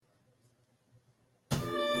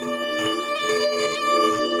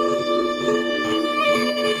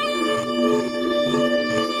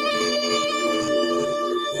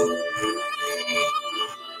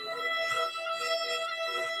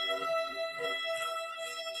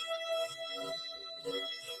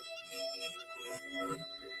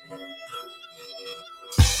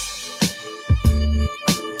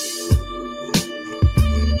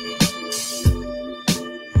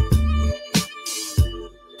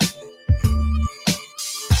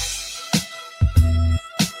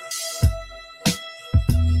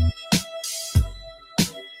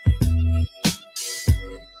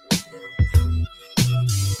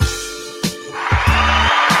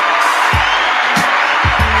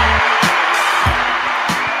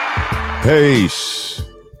Peace.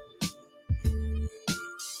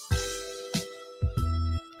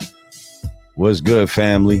 What's good,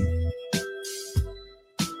 family?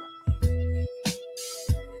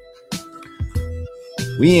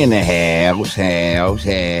 We in the house.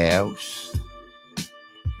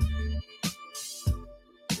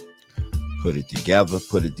 Put it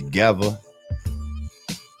together.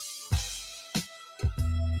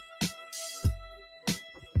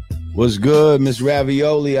 What's good, Miss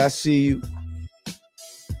Ravioli? I see you.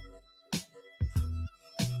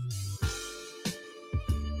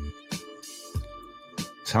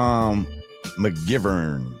 Tom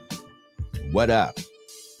McGivern, what up?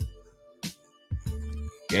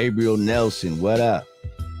 Gabriel Nelson, what up?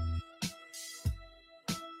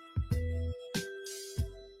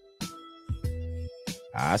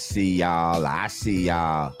 I see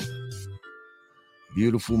y'all.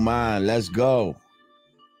 Beautiful mind, let's go.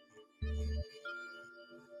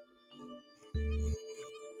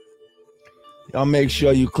 Y'all make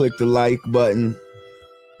sure you click the like button.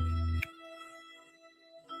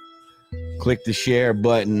 Click the share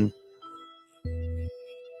button.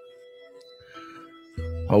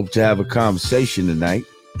 Hope to have a conversation tonight.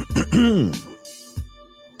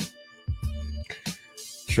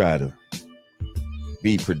 Try to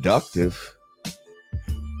be productive.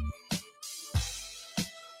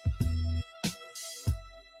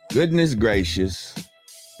 Goodness gracious.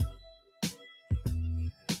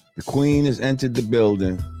 The Queen has entered the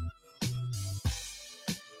building.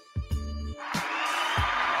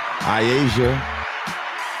 Aisha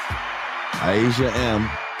M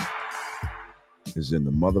is in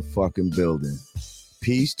the motherfucking building.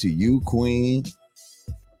 Peace to you, Queen.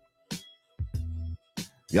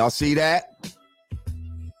 Y'all see that?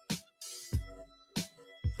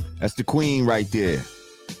 That's the Queen right there.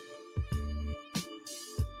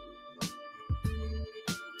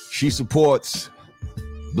 She supports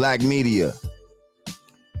Black media.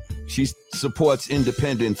 She supports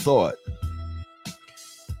independent thought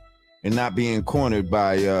and not being cornered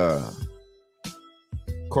by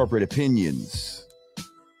corporate opinions.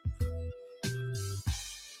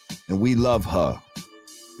 And we love her.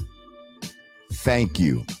 Thank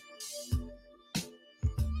you.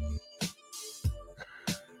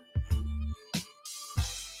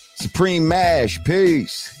 Supreme Mash,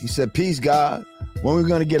 peace. He said, peace, God. When we're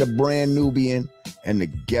going to get a brand Nubian and the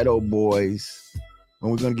Ghetto Boys?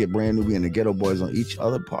 When we're going to get brand Nubian and the Ghetto Boys on each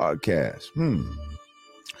other podcast?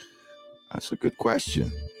 That's a good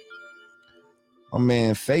question. My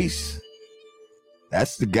man Face,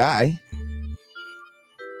 that's the guy.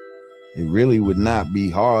 It really would not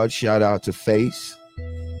be hard. Shout out to Face,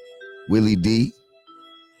 Willie D,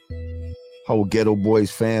 whole Ghetto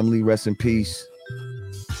Boys family. Rest in peace.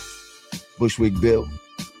 Bushwick Bill.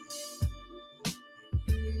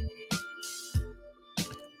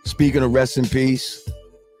 Speaking of rest in peace,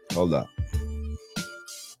 hold up.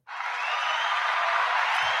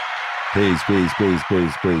 Peace.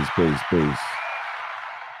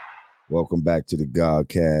 Welcome back to the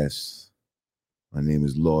Godcast. My name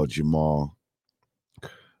is Lord Jamar.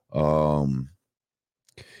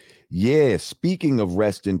 Speaking of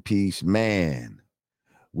rest in peace, man,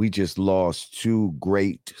 we just lost two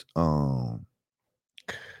great souls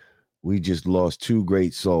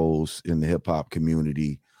in the hip hop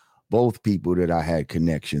community. Both people that I had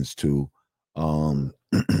connections to.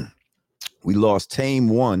 We lost Tame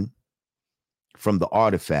One from the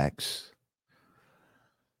Artifacts,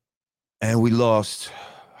 and we lost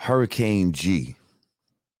Hurricane G.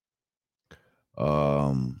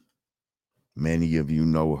 Many of you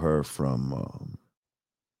know her from,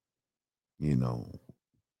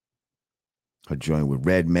 her joint with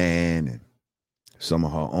Redman and some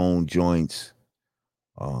of her own joints.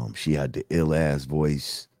 She had the ill-ass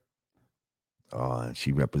voice.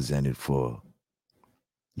 She represented for,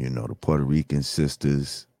 the Puerto Rican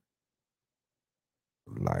sisters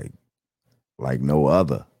like no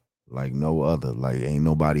other. Like ain't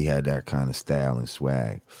nobody had that kind of style and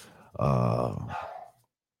swag.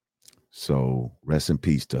 So rest in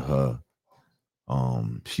peace to her.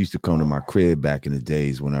 She used to come to my crib back in the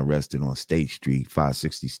days when I rested on State Street,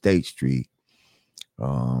 560 State Street.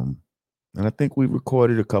 And I think we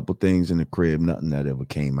recorded a couple things in the crib, nothing that ever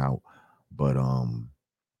came out. But I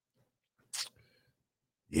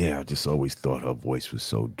just always thought her voice was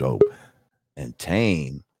so dope. And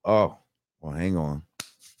Tame, hang on.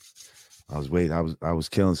 I was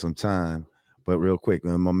killing some time, but real quick,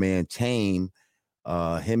 my man Tame,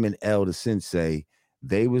 him and El the Sensei,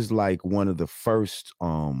 they was like one of the first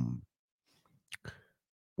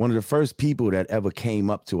people that ever came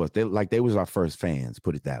up to us. They was our first fans,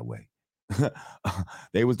 put it that way.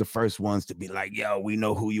 They was the first ones to be like, yo, we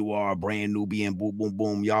know who you are, brand Nubian, boom, boom,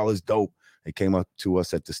 boom. Y'all is dope. They came up to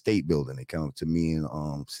us at the state building. They came up to me and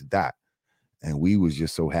Sadat. And we was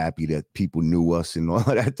just so happy that people knew us and all of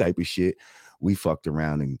that type of shit. We fucked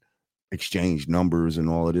around and exchanged numbers and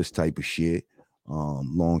all of this type of shit.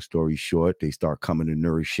 Long story short, they start coming to New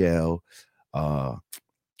Rochelle. I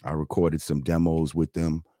recorded some demos with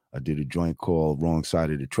them. I did a joint called Wrong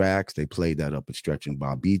Side of the Tracks. They played that up at Stretch and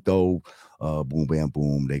Bobito. Boom, bam,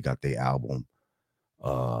 boom. They got their album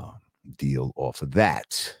deal off of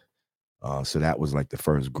that. So that was like the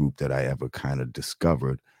first group that I ever kind of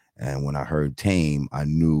discovered. And when I heard Tame, I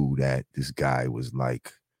knew that this guy was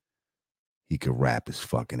like, he could rap his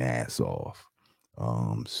fucking ass off.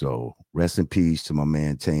 So rest in peace to my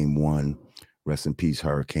man Tame One. Rest in peace,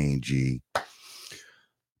 Hurricane G.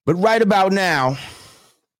 But right about now,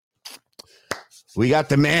 we got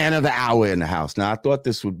the man of the hour in the house. Now, I thought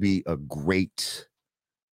this would be a great,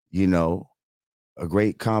 a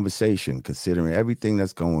great conversation considering everything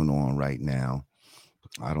that's going on right now.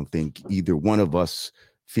 I don't think either one of us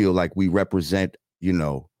feel like we represent,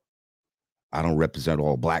 I don't represent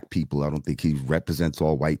all black people. I don't think he represents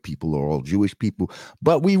all white people or all Jewish people,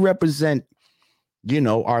 but we represent,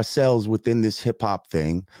 ourselves within this hip hop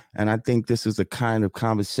thing. And I think this is a kind of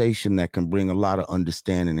conversation that can bring a lot of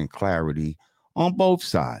understanding and clarity on both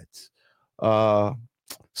sides. So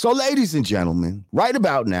ladies and gentlemen, right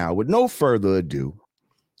about now, with no further ado,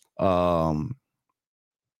 I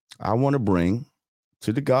want to bring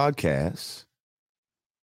to the Godcast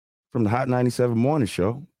from the Hot 97 Morning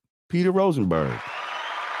Show, Peter Rosenberg.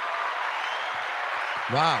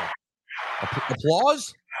 Wow.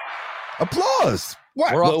 Applause? Applause.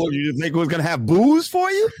 What you think was going to have booze for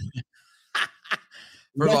you?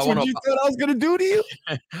 That's what you thought I was going to do to you?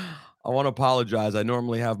 I want to apologize. I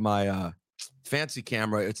normally have my fancy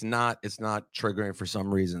camera. It's not triggering for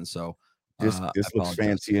some reason. So this looks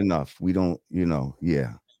fancy enough. We don't,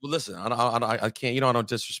 yeah. Well, listen, I can't, I don't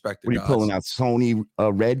disrespect the Were you pulling out Sony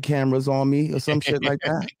red cameras on me or some shit like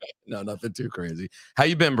that? No, nothing too crazy. How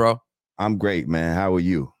you been, bro? I'm great, man. How are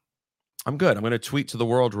you? I'm good. I'm going to tweet to the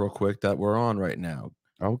world real quick that we're on right now.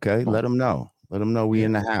 Okay, let them know. Let them know we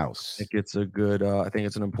in the house. I think it's a good, I think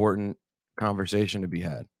it's an important conversation to be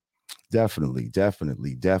had. Definitely.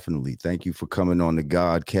 Thank you for coming on the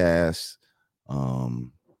Godcast.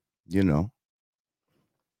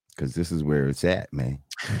 Because this is where it's at, man.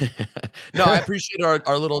 No, I appreciate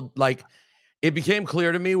our little, it became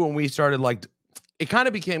clear to me when we started, it kind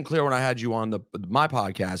of became clear when I had you on my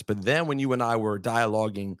podcast, but then when you and I were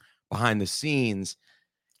dialoguing behind the scenes,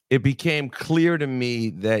 it became clear to me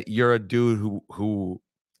that you're a dude who,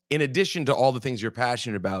 in addition to all the things you're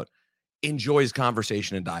passionate about, enjoys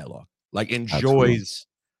conversation and dialogue, enjoys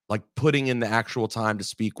putting in the actual time to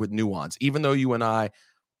speak with nuance, even though you and I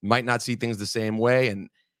might not see things the same way. And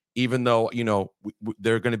even though,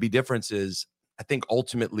 there are going to be differences, I think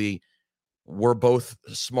ultimately we're both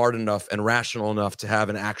smart enough and rational enough to have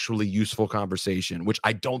an actually useful conversation, which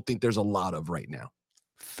I don't think there's a lot of right now.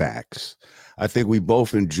 Facts. I think we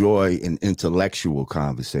both enjoy an intellectual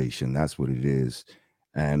conversation. That's what it is.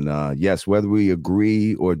 And yes, whether we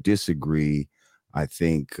agree or disagree, I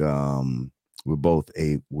think we're both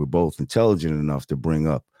intelligent enough to bring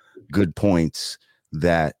up good points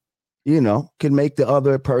that, can make the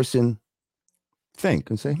other person think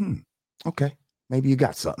and say, okay, maybe you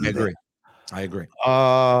got something. I agree.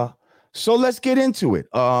 So let's get into it.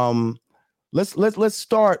 Let's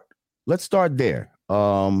start there.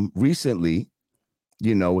 Recently,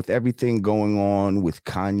 with everything going on with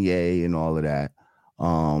Kanye and all of that,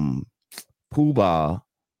 Pooh,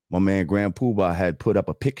 my man Grand Pooh had put up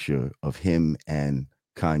a picture of him and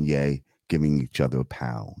Kanye giving each other a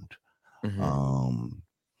pound. Mm-hmm.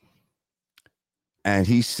 And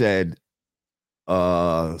he said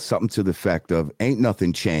something to the effect of "ain't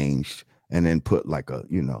nothing changed," and then put like a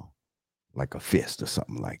fist or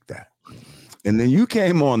something like that. And then you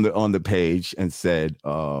came on the page and said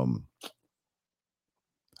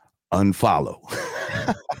unfollow.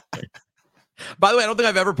 By the way, I don't think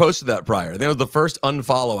I've ever posted that prior. I think it was the first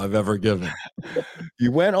unfollow I've ever given.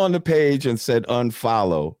 You went on the page and said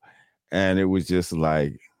unfollow, and it was just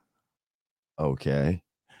like, okay.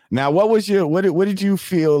 Now, what did you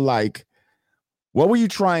feel like? What were you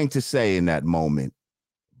trying to say in that moment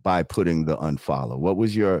by putting the unfollow? What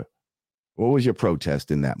was your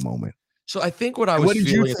protest in that moment? So I think what did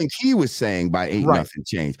you think he was saying by ain't nothing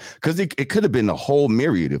changed? Because it could have been a whole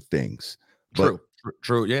myriad of things. True.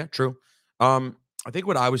 Yeah, true. I think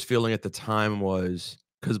what I was feeling at the time was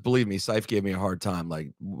because believe me, Syfe gave me a hard time.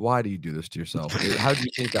 Like, why do you do this to yourself? How do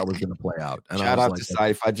you think that was going to play out? And Shout I was out like, to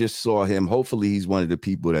Syfe. I just saw him. Hopefully, he's one of the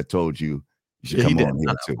people that told you should he come did, on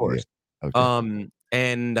here too. of course. Yeah. Okay.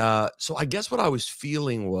 And so I guess what I was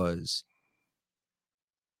feeling was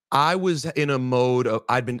I was in a mode of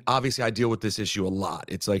obviously I deal with this issue a lot.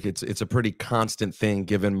 It's like it's a pretty constant thing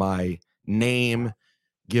given my name,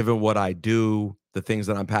 given what I do, the things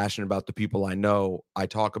that I'm passionate about, the people I know. I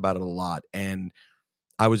talk about it a lot. And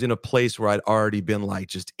I was in a place where I'd already been like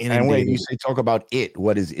just inundated. And wait, you say talk about it.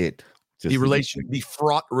 What is it? The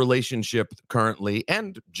fraught relationship currently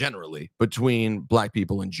and generally between Black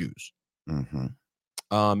people and Jews. Mm-hmm.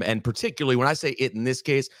 And particularly when I say it in this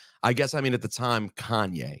case, I guess I mean at the time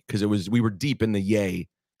Kanye, because we were deep in the Ye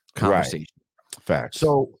conversation. Right. Facts.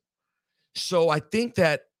 So I think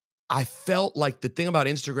that I felt like the thing about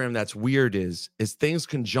Instagram that's weird is things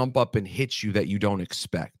can jump up and hit you that you don't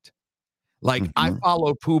expect. Like I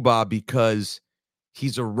follow Puba because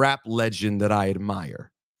he's a rap legend that I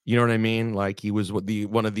admire. You know what I mean? Like he was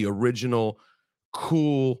one of the original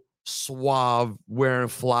cool, suave, wearing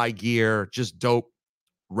fly gear, just dope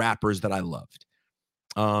rappers that I loved.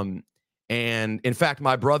 And in fact,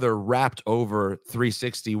 my brother rapped over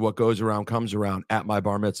 360 What Goes Around Comes Around at my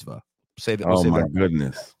bar mitzvah. Oh my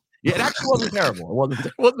goodness. Yeah, it actually wasn't terrible.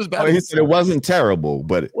 It wasn't as bad. He said it wasn't terrible,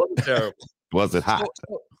 but it wasn't terrible. Was it hot?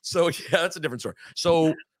 So yeah, that's a different story.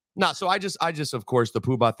 So I just of course the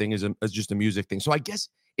Puba thing is just a music thing. So I guess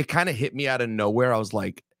it kind of hit me out of nowhere. I was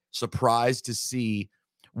like surprised to see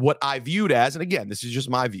what I viewed as, and again, this is just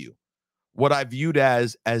my view, what I viewed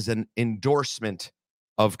as an endorsement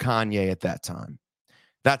of Kanye at that time.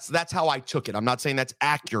 That's how I took it. I'm not saying that's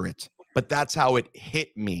accurate, but that's how it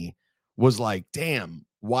hit me. Was like, damn,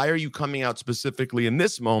 why are you coming out specifically in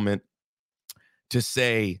this moment to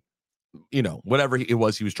say, you know, whatever it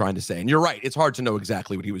was he was trying to say? And you're right, it's hard to know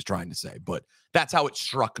exactly what he was trying to say, but that's how it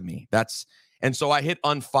struck me. And so I hit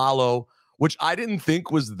unfollow, which I didn't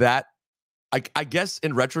think was that. I guess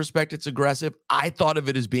in retrospect, it's aggressive. I thought of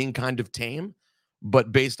it as being kind of tame,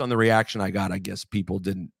 but based on the reaction I got, I guess people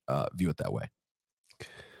didn't view it that way.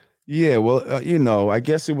 Yeah, well, you know, I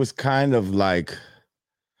guess it was kind of like,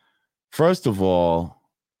 first of all,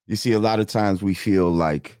 you see, a lot of times we feel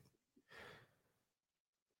like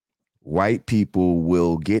white people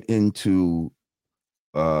will get into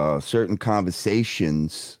certain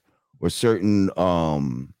conversations or certain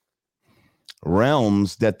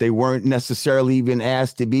realms that they weren't necessarily even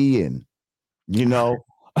asked to be in, you know?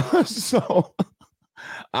 So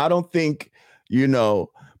I don't think, you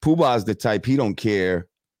know, Puba's the type, he don't care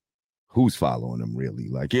who's following him, really.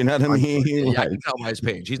 Like, you know what I mean? Yeah, like, I can tell by his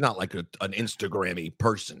page. He's not like an Instagram-y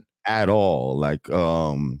person. At all. Like,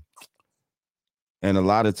 and a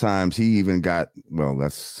lot of times he even got, well,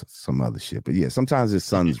 that's some other shit. But yeah, sometimes his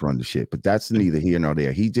sons run the shit, but that's neither here nor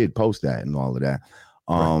there. He did post that and all of that.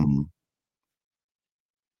 Right.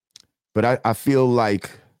 But I feel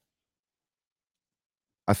like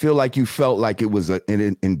you felt like it was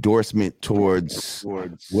an endorsement towards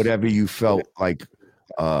whatever you felt like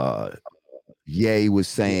Ye was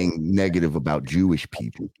saying negative about Jewish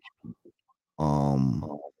people. I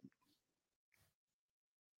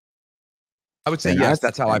would say yes.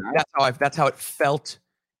 That's how it felt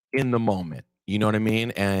in the moment. You know what I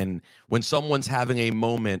mean? And when someone's having a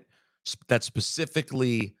moment that's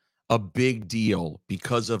specifically a big deal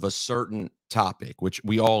because of a certain topic, which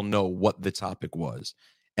we all know what the topic was,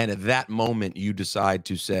 and at that moment you decide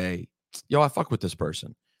to say, "Yo, I fuck with this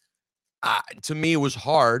person." To me, it was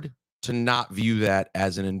hard to not view that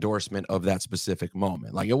as an endorsement of that specific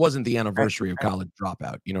moment. Like it wasn't the anniversary of College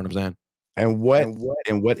Dropout. You know what I'm saying? And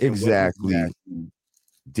what exactly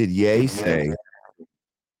did Ye say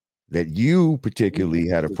that you particularly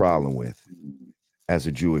had a problem with as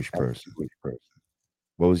a Jewish person?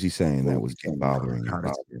 What was he saying that was bothering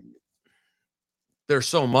you? There's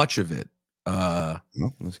so much of it. Well,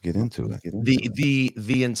 let's get into it.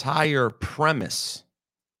 The entire premise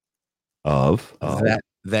of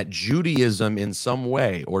that Judaism in some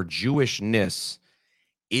way or Jewishness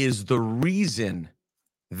is the reason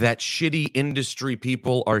that shitty industry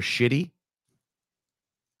people are shitty.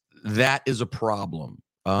 That is a problem.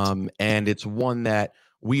 And it's one that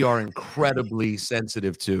we are incredibly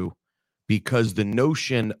sensitive to, because the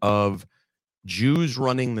notion of Jews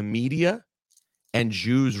running the media and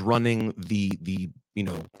Jews running the you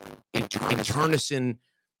know, internecine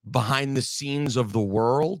behind the scenes of the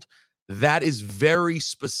world, that is very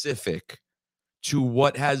specific to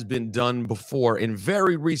what has been done before in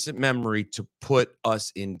very recent memory to put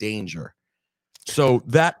us in danger. So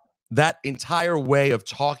that entire way of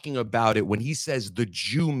talking about it, when he says the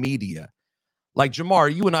Jew media, like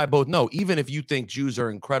Jamar, you and I both know, even if you think Jews are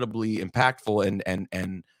incredibly impactful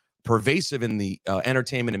and pervasive in the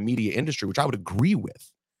entertainment and media industry, which I would agree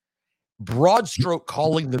with, broad stroke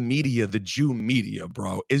calling the media the Jew media,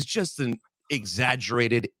 bro, is just an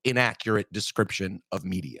exaggerated, inaccurate description of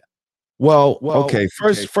media. Well, okay.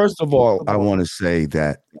 First of all, I want to say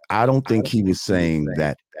that I don't think he was saying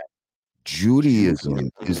that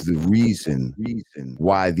Judaism is the reason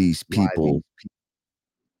why these people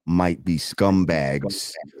might be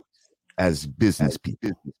scumbags as business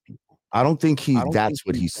people. I don't think that's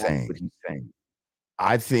what he's saying.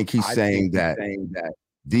 I think he's saying that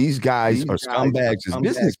these guys are scumbags as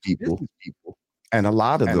business people, and a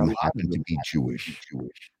lot of them happen to be Jewish.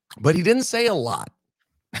 But he didn't say a lot.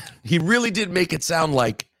 He really did make it sound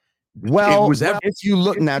like if you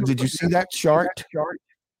look now, did you see that chart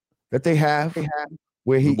that they have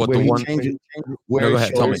where he changes where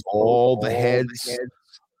it shows all the heads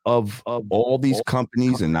of all these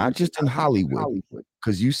companies, and not just in Hollywood,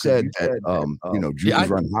 because you said that Jews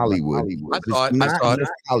run Hollywood. I saw it.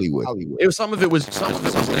 Hollywood. Some of it was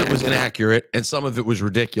inaccurate, and some of it was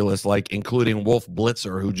ridiculous, like including Wolf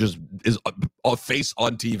Blitzer, who just is a face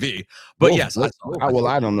on TV. But yes, I saw it. Well,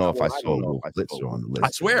 I don't know if I saw Wolf Blitzer on the list. I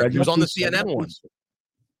swear he was on the CNN one.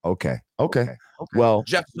 Okay. Well,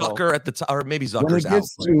 Jeff Zucker at the time, or maybe Zucker's out.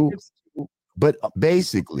 But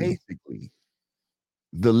basically,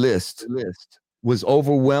 the list was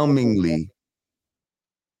overwhelmingly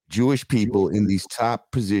Jewish people in these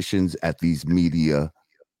top positions at these media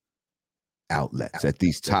outlets, at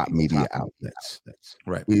these top media outlets.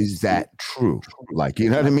 Right. Is that true? Like, you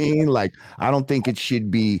know what I mean? Like, I don't think it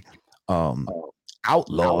should be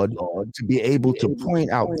outlawed to be able to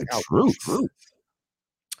point out the truth.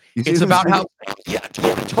 It's about how,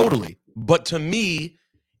 totally. But to me,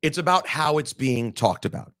 it's about how it's being talked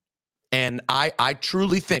about. And I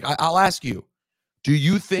truly think, I'll ask you, do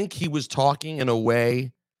you think he was talking in a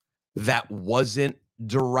way that wasn't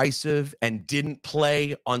derisive and didn't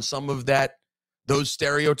play on some of those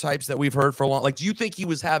stereotypes that we've heard for a long? Like, do you think he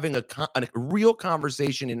was having a real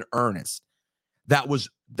conversation in earnest that was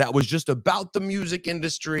just about the music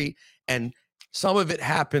industry, and some of it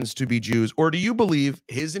happens to be Jews? Or do you believe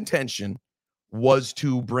his intention was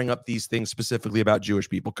to bring up these things specifically about Jewish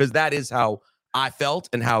people? Because that is how I felt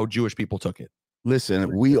and how Jewish people took it.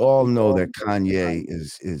 Listen, we all know that Kanye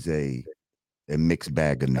is a mixed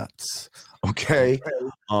bag of nuts. Okay.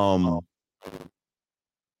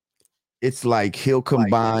 It's like he'll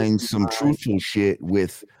combine some truthful shit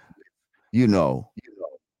with,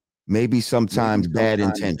 maybe sometimes bad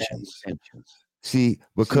intentions. See,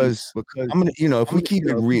 because I'm gonna, if we keep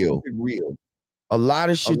it real, a lot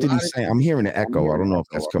of shit that he's saying, I'm hearing an echo. I don't know if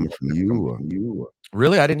that's coming from you or.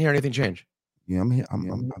 Really? I didn't hear anything change. Yeah, I'm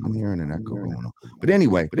hearing an echo going on. But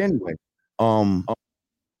anyway,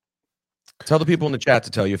 tell the people in the chat to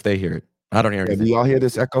tell you if they hear it. I don't hear anything. Do y'all hear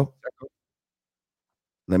this echo?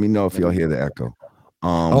 Let me know if y'all hear the echo.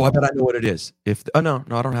 I bet I know what it is. No,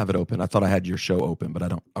 I don't have it open. I thought I had your show open, but I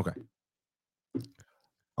don't. Okay.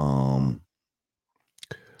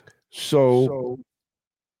 So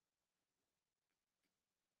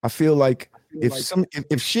I feel like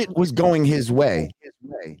if shit was going his way,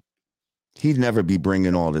 he'd never be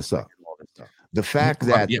bringing all this up. The fact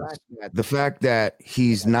that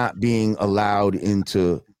he's not being allowed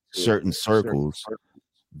into certain circles,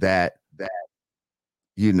 that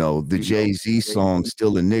the Jay-Z song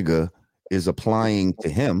 "Still a Nigga" is applying to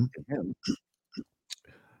him.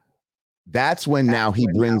 That's when now he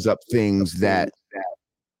brings up things that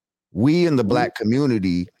we in the Black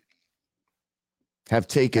community have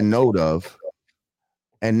taken note of,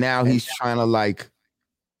 and now he's trying to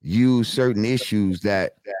use certain issues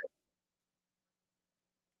that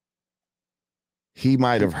he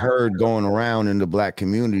might have heard going around in the Black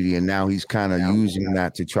community, and now he's kind of using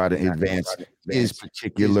that to try to advance his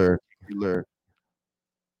particular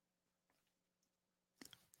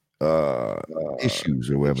issues,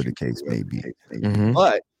 or whatever the case may be. Mm-hmm.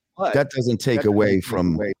 But that doesn't take away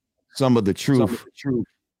from some of the truth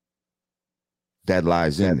that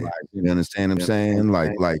lies in it. You understand what I'm saying?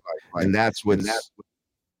 And that's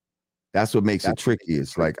what makes it tricky.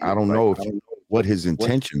 It's like, I don't know what his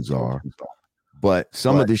intentions are, but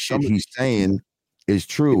some of the shit he's saying is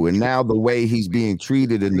true. And now the way he's being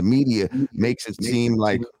treated in the media makes it seem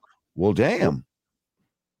like, well, damn,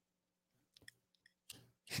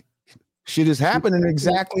 shit is happening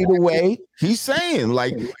exactly the way he's saying.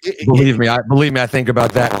 Believe me, I think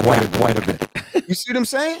about that quite a bit. You see what I'm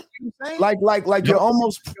saying? Like you're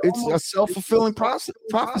almost, it's a self-fulfilling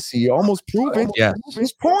prophecy. You're almost proving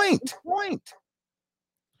his point.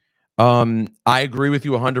 I agree with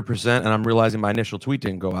you 100%, and I'm realizing my initial tweet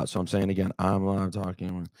didn't go out, so I'm saying again, I'm not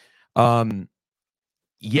talking.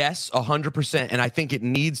 Yes, 100%, and I think it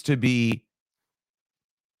needs to be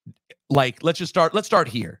like let's start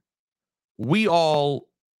here. We all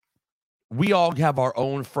have our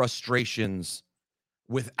own frustrations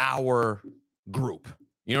with our group.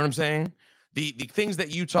 You know what I'm saying? The things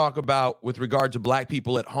that you talk about with regard to black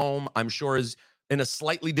people at home, I'm sure is in a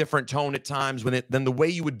slightly different tone at times than the way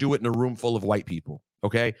you would do it in a room full of white people.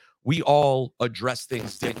 Okay. We all address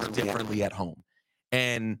things differently at home.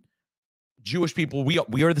 And Jewish people,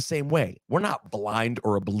 we are the same way. We're not blind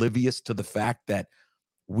or oblivious to the fact that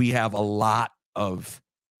we have a lot of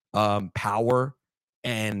power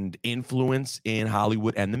and influence in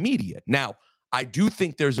Hollywood and the media. Now, I do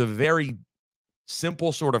think there's a very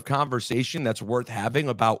simple sort of conversation that's worth having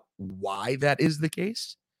about why that is the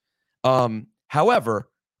case. However,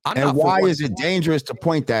 and why is it dangerous to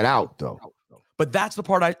point that out, though? But that's the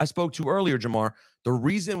part I spoke to earlier, Jamar. The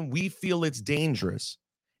reason we feel it's dangerous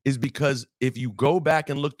is because if you go back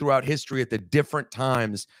and look throughout history at the different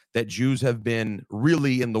times that Jews have been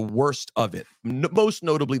really in the worst of it, most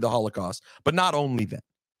notably the Holocaust, but not only that,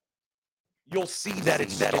 you'll see that it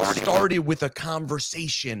started with a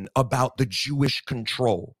conversation about the Jewish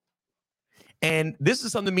control. And this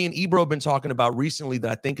is something me and Ebro have been talking about recently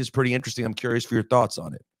that I think is pretty interesting. I'm curious for your thoughts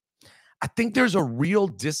on it. I think there's a real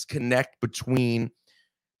disconnect between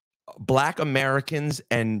Black Americans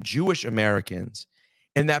and Jewish Americans,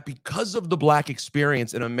 and that because of the Black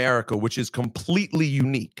experience in America, which is completely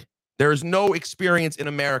unique, there is no experience in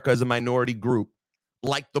America as a minority group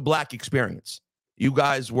like the Black experience.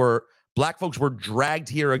 Black folks were dragged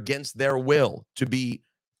here against their will to be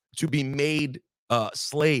made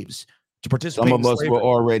slaves, to participate. Some of us were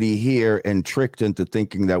already here and tricked into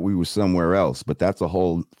thinking that we were somewhere else, but that's a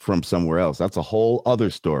whole other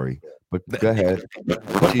story. But go ahead.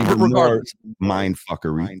 Even more mind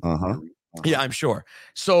fuckery. Yeah, I'm sure.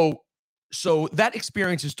 So that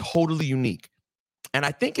experience is totally unique. And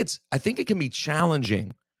I think it can be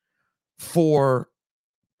challenging for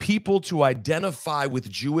people to identify with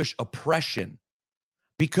Jewish oppression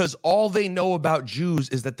because all they know about Jews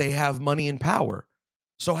is that they have money and power.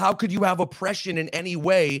 So how could you have oppression in any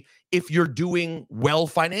way if you're doing well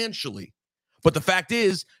financially? But the fact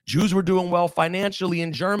is, Jews were doing well financially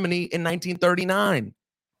in Germany in 1939.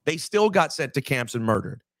 They still got sent to camps and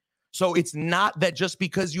murdered. So it's not that just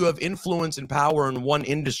because you have influence and power in one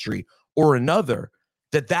industry or another,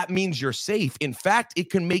 that means you're safe. In fact, it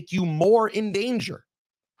can make you more in danger.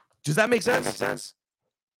 Does that make sense?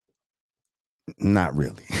 Not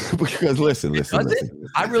really. Because listen.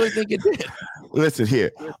 I really think it did. Listen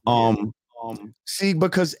here. See,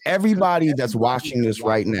 because everybody that's watching this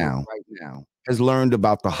right now has learned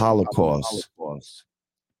about the Holocaust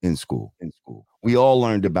in school. We all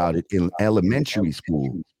learned about it in elementary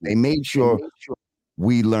school. They made sure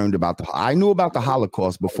we learned about I knew about the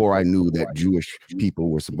Holocaust before I knew that Jewish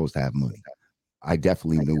people were supposed to have money. I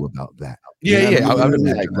definitely knew about that. Yeah.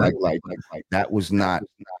 Like that was not.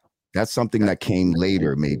 That's something that came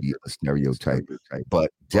later, maybe a stereotype. But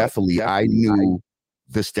definitely, I knew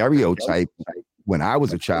the stereotype when I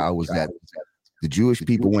was a child was that the Jewish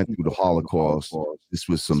people went through the Holocaust. This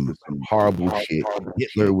was some horrible shit.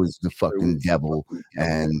 Hitler was the fucking devil,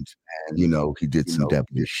 and he did some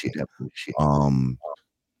devilish shit.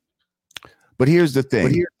 But here's the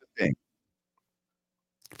thing.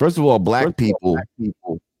 First of all, black people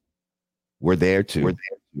were there too.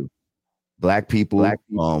 Black people,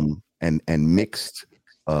 and mixed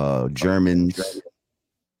Germans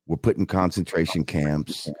were put in concentration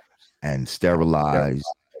camps and sterilized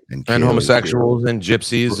and homosexuals and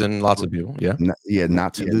gypsies and lots of people.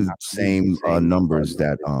 Not to the same numbers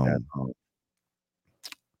that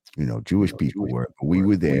Jewish people were. But we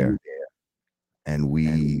were there, and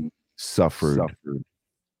we suffered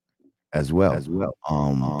as well.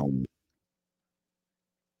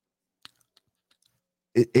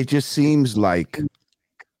 It just seems like,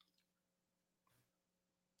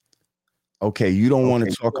 okay, you don't want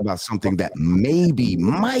to talk about something that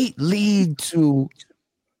might lead to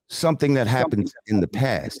something that happened in the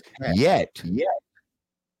past. Yet,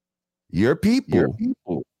 your people,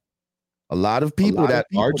 a lot of people that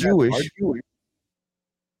are Jewish,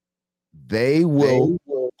 they will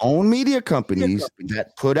own media companies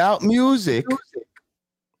that put out music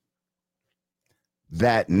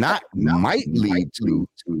that might lead to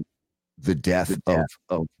the death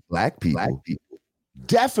of black people,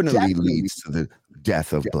 definitely leads to the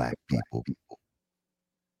death of black people.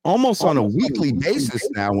 almost on a weekly basis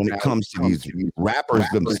now when it comes to these rappers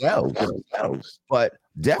themselves, but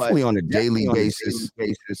definitely on a daily basis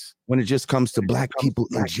when it just comes to black people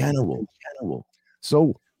in general.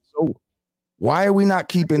 So why are we not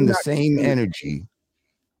keeping the same energy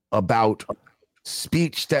about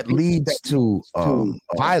speech that leads to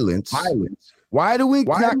violence? Why do we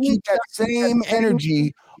not keep that same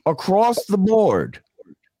energy across the board?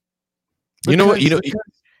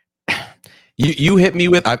 You hit me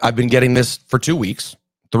with, I've been getting this for 2 weeks,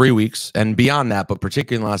 3 weeks, and beyond that, but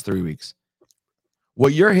particularly in the last 3 weeks.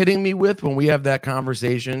 What you're hitting me with when we have that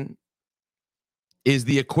conversation is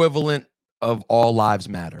the equivalent of all lives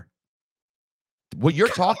matter. What you're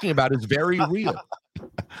talking about is very real.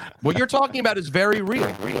 What you're talking about is very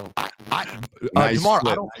real. Jamar,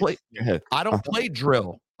 I don't play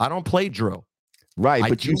drill. I don't play drill. Right,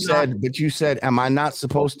 but you said, am I not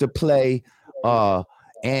supposed to play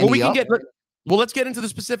Annie Up? Let's get into the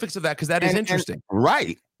specifics of that because that is interesting.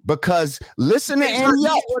 Right, because listen to Annie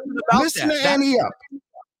Up. Listen to Annie Up.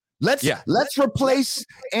 Let's replace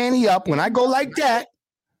Annie Up. When I go like that,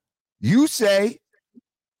 you say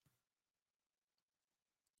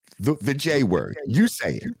the J word. You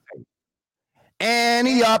say it.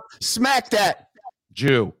 Annie Up, smack that.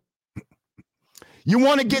 Jew. You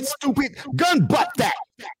want to get stupid? Gun butt that.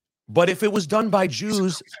 But if it was done by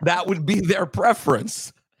Jews, that would be their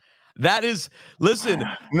preference. That is, listen.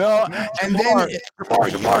 No, and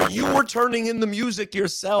Jamar, you were turning in the music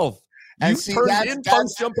yourself. And see,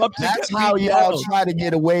 that's how y'all try to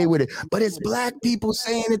get away with it. But it's black people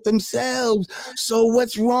saying it themselves. So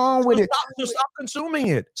what's wrong with it? Stop consuming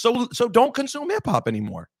it. So don't consume hip hop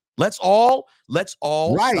anymore. Let's all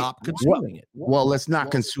stop consuming it. Well, let's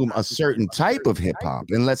not consume a certain type of hip hop,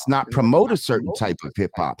 and let's not promote a certain type of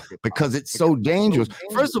hip hop because it's so dangerous.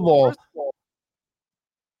 First of all,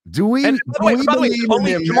 do we believe in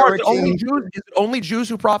the American? Only Jews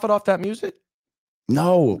who profit off that music?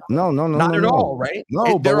 No, not at all, right?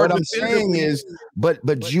 No, but what I'm saying is,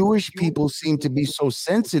 but Jewish people seem to be so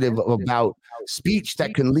sensitive about speech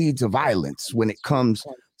that can lead to violence when it comes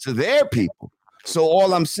to their people. So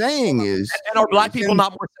all I'm saying is, and are black people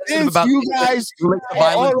not more sensitive about you guys are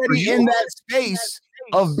already in that space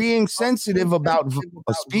of being sensitive about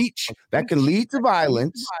a speech that can lead to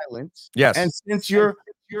violence? Yes. And since you're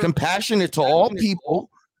compassionate to all people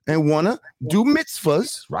and want to do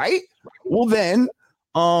mitzvahs, right? Well, then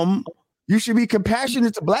you should be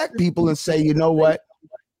compassionate to black people and say, you know what?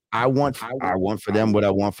 I want for them what I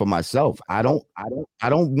want for myself. I don't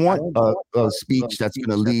want a speech that's going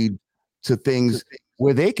to lead to things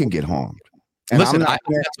where they can get harmed. And listen, that's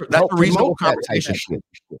a reasonable conversation.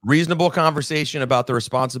 Reasonable conversation about the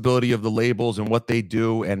responsibility of the labels and what they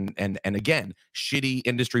do, and again, shitty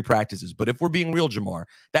industry practices. But if we're being real, Jamar,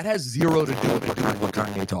 that has zero to do with what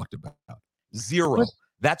Kanye talked about. Zero.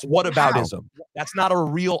 That's whataboutism. That's not a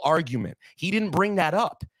real argument. He didn't bring that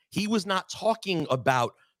up. He was not talking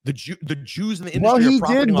about the Jews in the industry. Well, he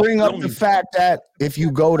did bring up the fact that if you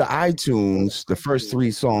go to iTunes, the first 3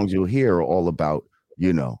 songs you'll hear are all about,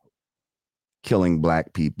 killing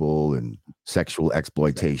black people and sexual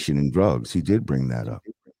exploitation and drugs. He did bring that up.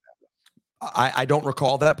 I don't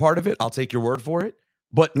recall that part of it. I'll take your word for it.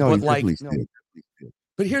 But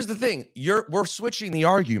here's the thing: we're switching the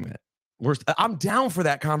argument. I'm down for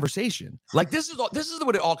that conversation. Like this is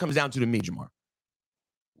what it all comes down to me, Jamar.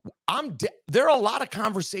 There are a lot of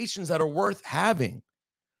conversations that are worth having.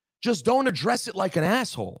 Just don't address it like an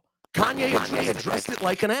asshole. Kanye addressed it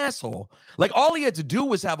like an asshole. Like all he had to do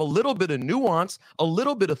was have a little bit of nuance, a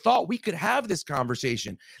little bit of thought. We could have this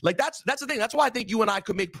conversation. Like that's the thing. That's why I think you and I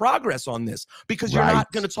could make progress on this because you're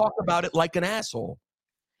not going to talk about it like an asshole.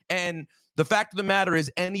 And the fact of the matter is,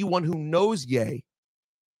 anyone who knows Ye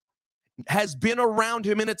has been around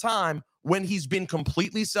him in a time when he's been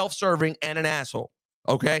completely self-serving and an asshole.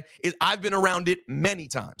 Okay. I've been around it many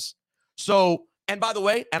times. So, and by the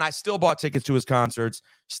way, and I still bought tickets to his concerts,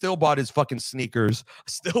 still bought his fucking sneakers,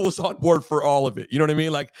 still was on board for all of it. You know what I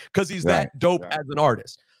mean? Like, because he's that dope as an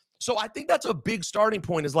artist. So I think that's a big starting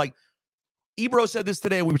point is like, Ebro said this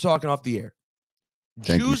today. We were talking off the air.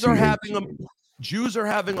 Jews are having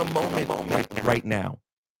a moment right now.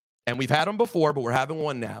 And we've had them before, but we're having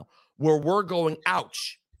one now where we're going,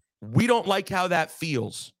 ouch, we don't like how that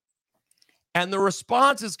feels. And the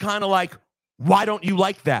response is kind of like, why don't you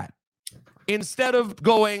like that? Instead of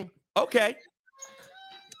going, okay,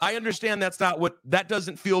 I understand that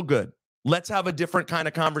doesn't feel good. Let's have a different kind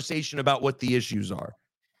of conversation about what the issues are.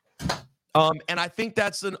 And I think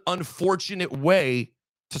that's an unfortunate way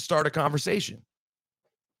to start a conversation.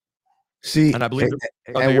 See, and I believe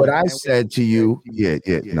what I said to you,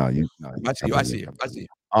 I see you.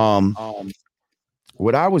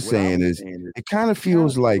 What I was saying is, it kind of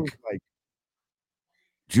feels like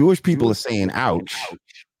Jewish people are saying ouch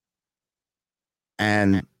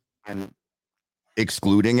and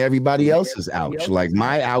excluding everybody else's ouch. Like,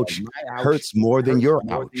 my ouch hurts more than your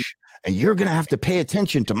ouch, and you're gonna have to pay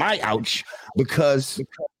attention to my ouch because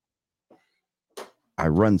I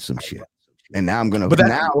run some shit, and now I'm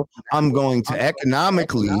going to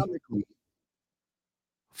economically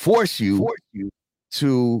force you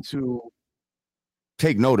to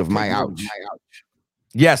take note of my ouch.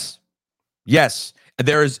 Yes. Let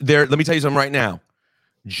me tell you something right now.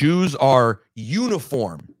 Jews are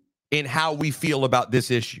uniform in how we feel about this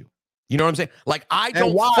issue. You know what I'm saying? Like, I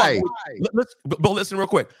don't but listen real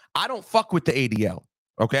quick. I don't fuck with the ADL.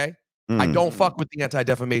 Okay. I don't fuck with the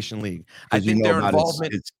Anti-Defamation League. I think their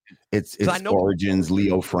involvement. It's origins,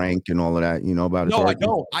 Leo Frank, and all of that. You know about it? No, I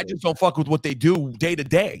don't. I just don't fuck with what they do day to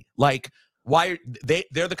day. Like, why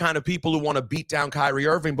they're the kind of people who want to beat down Kyrie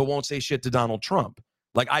Irving but won't say shit to Donald Trump.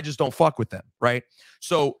 Like, I just don't fuck with them, right?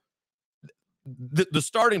 So the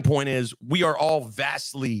starting point is we are all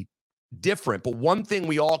vastly different, but one thing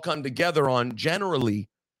we all come together on generally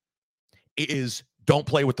is don't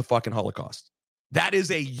play with the fucking Holocaust. That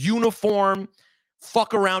is a uniform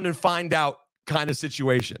fuck around and find out kind of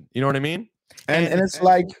situation. You know what I mean? And it's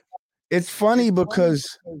like, it's funny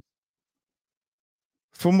because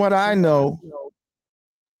from what I know,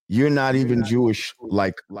 you're not even Jewish,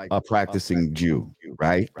 like a practicing Jew,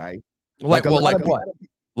 right? Like what?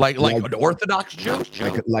 Like an Orthodox Jew?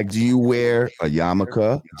 Like, do you wear a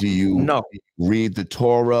yarmulke? Do you read the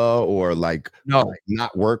Torah, or like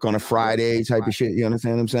not work on a Friday type of shit? You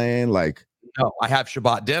understand what I'm saying? Like, no, I have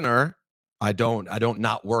Shabbat dinner. I don't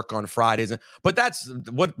not work on Fridays. But that's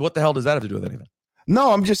what the hell does that have to do with anything?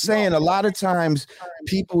 No, I'm just saying, a lot of times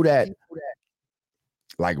people that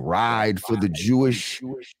like ride for the Jewish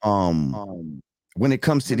when it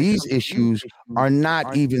comes to these issues are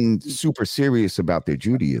not even super serious about their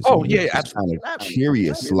Judaism. Oh yeah, absolutely. Kind of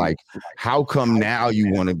curious, like, how come now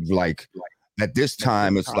you want to, like, at this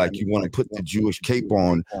time it's like you want to put the Jewish cape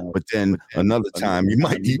on, but then another time you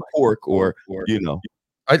might eat pork, or you know.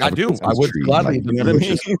 I do. I would gladly. You know what I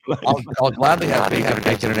mean? I'll gladly have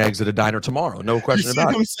bacon and eggs at a diner tomorrow. No question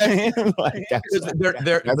about it. I'm saying, like,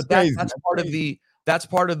 that's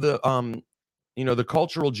part of the you know, the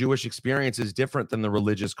cultural Jewish experience is different than the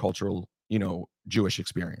religious cultural, you know, Jewish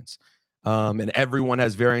experience. And everyone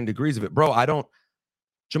has varying degrees of it. Bro,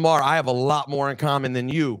 Jamar, I have a lot more in common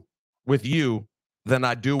with you than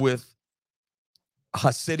I do with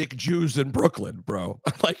Hasidic Jews in Brooklyn, bro.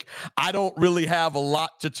 Like, I don't really have a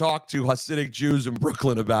lot to talk to Hasidic Jews in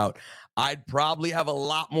Brooklyn about. I'd probably have a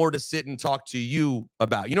lot more to sit and talk to you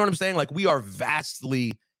about. You know what I'm saying? Like, we are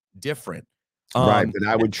vastly different. Right, but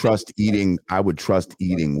I would trust eating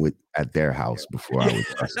at their house before I would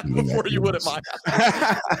trust eating before you would at my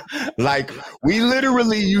house. Like, we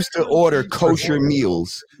literally used to order kosher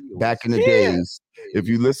meals back in the days. If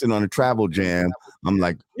you listen on a Travel Jam, I'm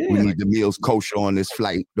like, we need the meals kosher on this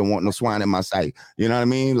flight. Don't want no swine in my sight. You know what I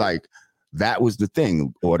mean? Like, that was the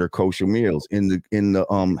thing. Order kosher meals in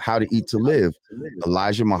the How to Eat to Live.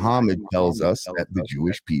 Elijah Muhammad tells us that the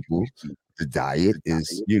Jewish people, the diet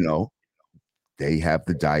is, you know, they have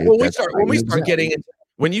the diet. Well,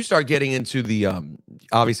 when you start getting into the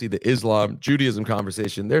obviously the Islam Judaism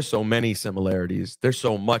conversation, there's so many similarities. There's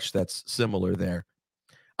so much that's similar there.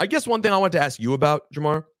 I guess one thing I want to ask you about,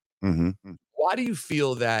 Jamar, why do you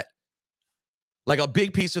feel that, like, a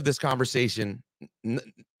big piece of this conversation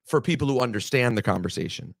for people who understand the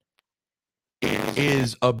conversation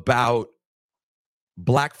is about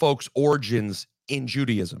Black folks' origins in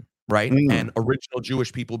Judaism, right? And original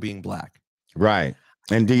Jewish people being Black. Right.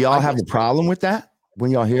 And do y'all have a problem with that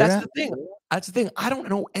when y'all hear that? That's the thing. I don't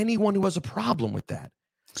know anyone who has a problem with that.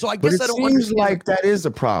 So I guess it seems like that is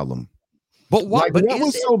a problem. But what? Like, what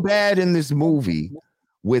was so bad in this movie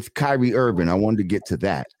with Kyrie Irving? I wanted to get to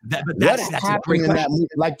that. That's a great question. That movie?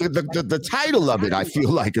 Like, the title of it, I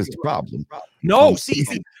feel like, is the problem. No, see.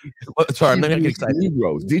 Sorry, I'm not getting excited.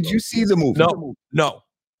 Negroes. Did you see the movie? No.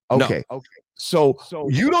 Okay. So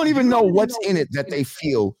you don't even know what's in it that they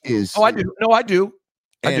feel is. Oh, I do. No, I do.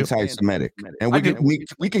 Anti-Semitic, and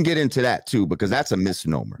we can get into that too, because that's a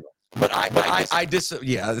misnomer. But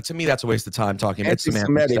to me that's a waste of time talking.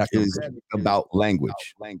 Anti-Semitic is about language.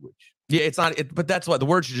 Yeah, it's not. But that's why the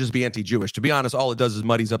word should just be anti-Jewish. To be honest, all it does is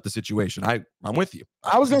muddies up the situation. I'm with you.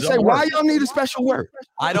 I was gonna say, why y'all need a special word?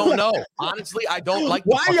 I don't know. Honestly, I don't like.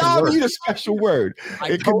 Why y'all need a special word?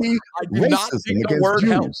 It could be racism against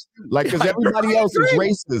Jews, like because everybody else is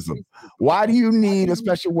racism. Why do you need a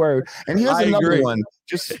special word? And here's another one,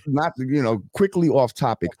 just not quickly off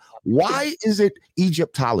topic. Why is it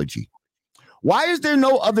Egyptology? Why is there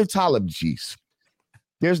no other tologies?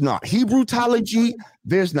 There's not Hebrewtology.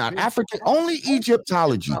 There's not African. Only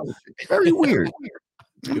Egyptology. Very weird.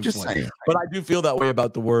 I'm just saying. But I do feel that way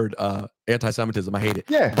about the word anti-Semitism. I hate it.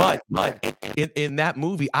 Yeah. But in that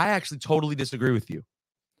movie, I actually totally disagree with you.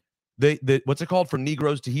 The what's it called? From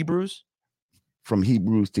Negroes to Hebrews? From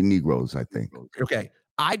Hebrews to Negroes, I think. Okay.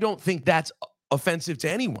 I don't think that's offensive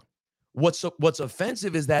to anyone. What's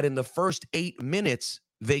offensive is that in the first 8 minutes,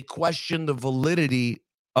 they question the validity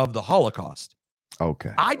of the Holocaust.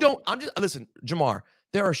 Okay. Listen, Jamar,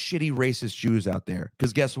 there are shitty racist Jews out there.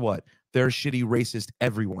 Because guess what? There's shitty racist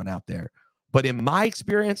everyone out there. But in my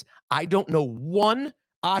experience, I don't know one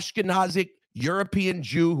Ashkenazic European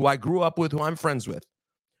Jew who I grew up with, who I'm friends with,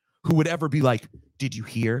 who would ever be like, did you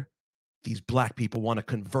hear? These black people want to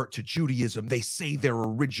convert to Judaism. They say they're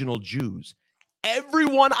original Jews.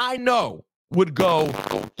 Everyone I know would go,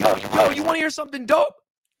 yo, you want to hear something dope?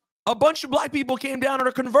 A bunch of black people came down and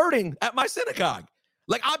are converting at my synagogue.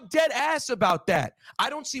 Like, I'm dead ass about that. I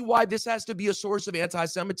don't see why this has to be a source of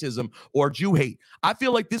anti-Semitism or Jew hate. I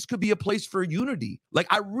feel like this could be a place for unity. Like,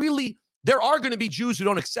 there are going to be Jews who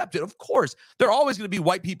don't accept it. Of course, there are always going to be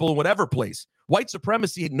white people in whatever place. White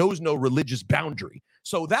supremacy knows no religious boundary.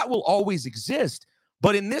 So that will always exist.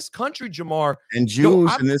 But in this country, Jamar. And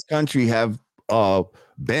Jews in this country have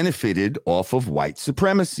benefited off of white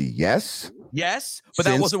supremacy. Yes. Yes, but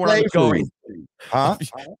that wasn't where I was going. Huh?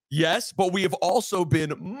 Yes, but we have also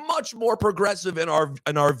been much more progressive in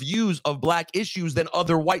our views of black issues than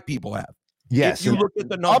other white people have. Yes, if you look at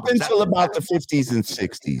the numbers, up until about the 50s and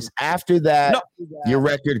 60s. After that, your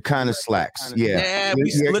record kind of slacks. Yeah, we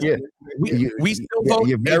still vote.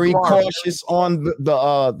 You're very cautious on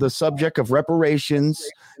the subject of reparations.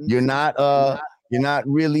 You're not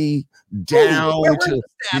really down to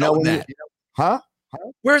huh?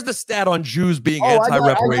 Where's the stat on Jews being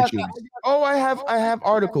anti-reparations? I have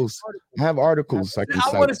articles. I have articles. I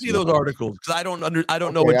want to see those articles because I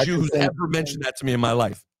don't know a Jew who's ever mentioned that to me in my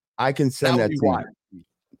life. I can send that to you.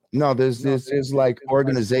 No, there's like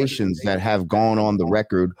organizations that have gone on the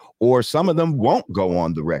record, or some of them won't go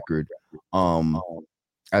on the record,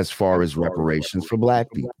 as far as reparations for black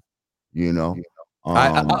people.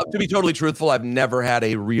 To be totally truthful, I've never had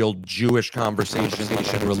a real Jewish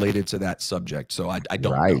conversation related to that subject, so I don't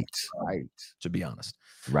know. Right. To be honest,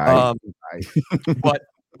 right.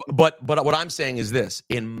 But what I'm saying is this: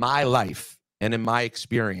 in my life and in my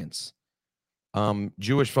experience,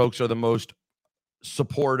 Jewish folks are the most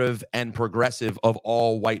supportive and progressive of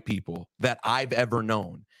all white people that I've ever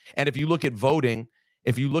known. And if you look at voting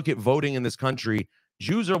in this country,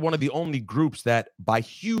 Jews are one of the only groups that by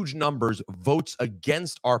huge numbers votes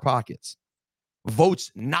against our pockets,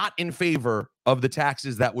 votes not in favor of the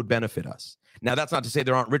taxes that would benefit us. Now, that's not to say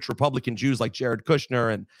there aren't rich Republican Jews like Jared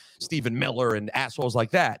Kushner and Stephen Miller and assholes like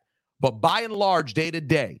that. But by and large, day to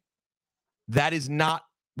day, that is not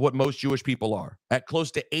what most Jewish people are. At close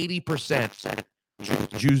to 80%,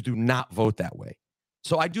 Jews do not vote that way.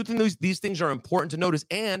 So I do think these things are important to notice,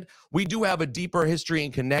 and we do have a deeper history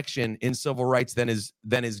and connection in civil rights than is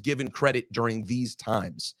given credit during these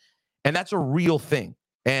times, and that's a real thing.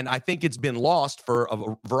 And I think it's been lost for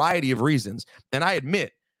a variety of reasons. And I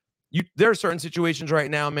admit, there are certain situations right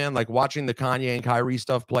now, man, like watching the Kanye and Kyrie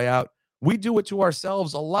stuff play out. We do it to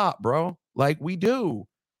ourselves a lot, bro. Like we do.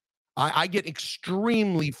 I get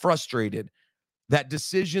extremely frustrated that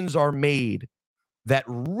decisions are made that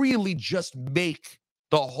really just make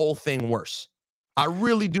the whole thing worse. I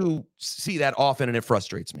really do see that often, and it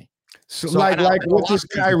frustrates me. So like with this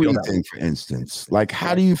Kyrie thing, for instance, like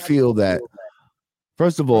how do you feel that?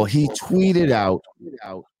 First of all, he tweeted out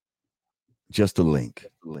just a link.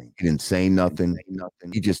 He didn't say nothing.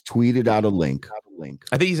 He just tweeted out a link.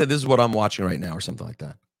 I think he said, "This is what I'm watching right now," or something like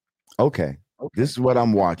that. Okay. This is what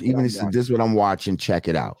I'm watching. Even if this is what I'm watching, check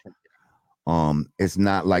it out. It's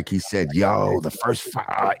not like he said, yo, the first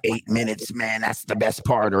 8 minutes, man, that's the best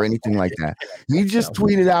part or anything like that. He just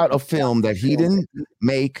tweeted out a film that he didn't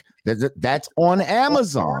make that's on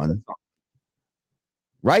Amazon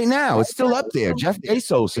right now. It's still up there. Jeff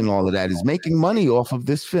Bezos and all of that is making money off of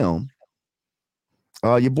this film.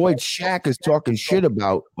 Your boy Shaq is talking shit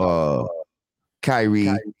about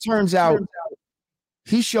Kyrie. Turns out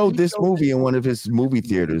he showed this movie in one of his movie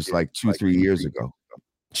theaters like 2-3 years ago.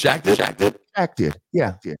 Shaq did. Shaq did.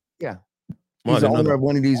 Yeah. Well, He's the owner of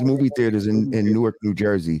one of these movie theaters in Newark, New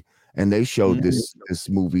Jersey, and they showed this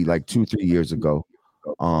movie like 2-3 years ago.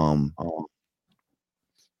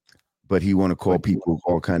 But he want to call people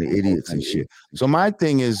all kind of idiots and shit. So my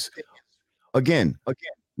thing is, again,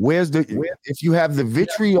 if you have the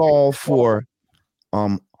vitriol for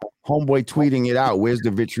homeboy tweeting it out, where's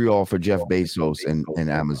the vitriol for Jeff Bezos and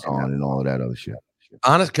Amazon and all of that other shit?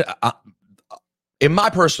 In my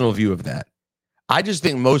personal view of that, I just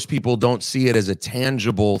think most people don't see it as a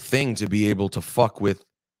tangible thing to be able to fuck with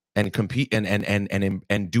and compete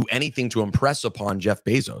and do anything to impress upon Jeff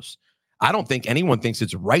Bezos. I don't think anyone thinks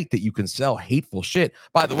it's right that you can sell hateful shit.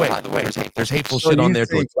 By the way, there's hateful shit on there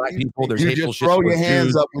towards black people. There's hateful shit. Throw your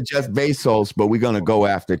hands up with Jeff Bezos, but we're gonna go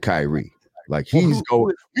after Kyrie. Like we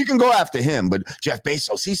can go after him, but Jeff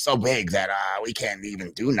Bezos, he's so big that we can't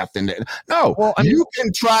even do nothing. No, well, you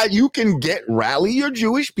can try. You can rally your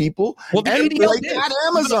Jewish people and like that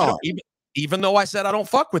Amazon. Even though I said I don't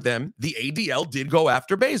fuck with them, the ADL did go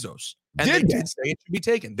after Bezos, and they did say it should be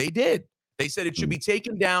taken. They did. They said it should be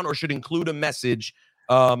taken down or should include a message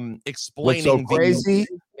explaining What's so crazy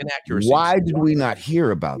inaccuracies. Why did we not hear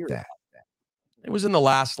about that? It was in the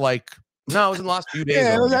last No, it was in the last few days.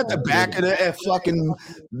 Yeah, it was at the back of the fucking.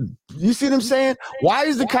 You see what I'm saying? Why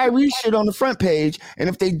is the Kyrie shit on the front page? And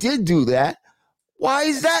if they did do that, why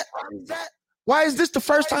is that? Why is this the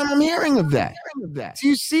first time I'm hearing of that? Do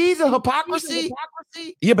you see the hypocrisy?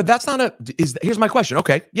 Yeah, but that's not here's my question.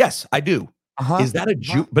 Okay, yes, I do. Is that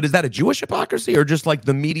but is that a Jewish hypocrisy or just like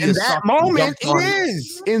the media? In that moment, it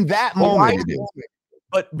is. In that moment, it is.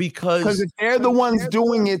 But because if they're the ones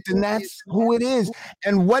doing it, then that's who it is.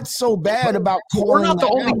 And what's so bad about we're not the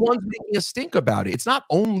only ones making a stink about it. It's not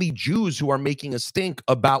only Jews who are making a stink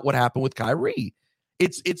about what happened with Kyrie.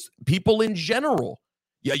 It's people in general.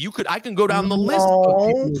 Yeah, I can go down the list.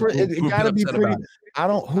 It gotta be pretty.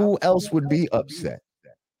 Who else would be upset?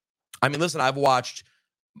 I mean, listen, I've watched.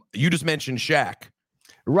 You just mentioned Shaq.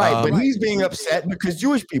 Right, but he's being upset because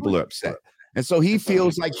Jewish people are upset. And so he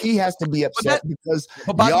feels like he has to be upset because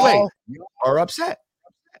y'all are upset.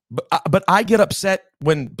 But I get upset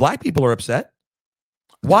when black people are upset.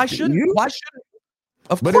 Why shouldn't you? Why shouldn't?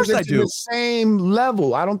 Of course I do. The same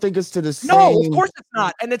level. I don't think it's to the same. No, of course it's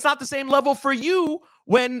not. And it's not the same level for you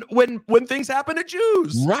when things happen to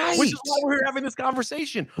Jews. Right. Which is why we're here having this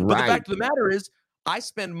conversation. But the fact of the matter is, I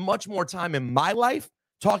spend much more time in my life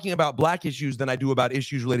talking about black issues than I do about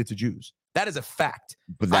issues related to Jews. That is a fact.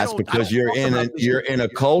 But that's because you're in a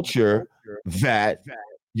culture that,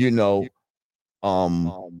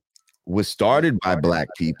 was started by black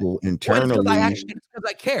people internally. Because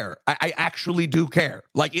I care. I actually do care.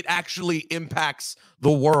 Like it actually impacts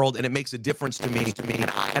the world and it makes a difference to me.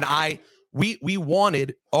 And we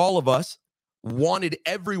wanted, all of us wanted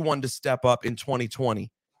everyone to step up in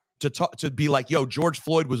 2020 to be like, yo, George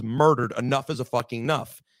Floyd was murdered. Enough is a fucking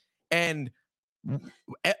enough. And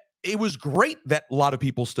it was great that a lot of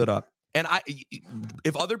people stood up. And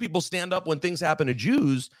if other people stand up when things happen to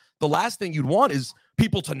Jews, the last thing you'd want is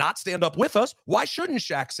people to not stand up with us. Why shouldn't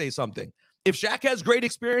Shaq say something? If Shaq has great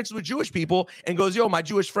experiences with Jewish people and goes, yo, my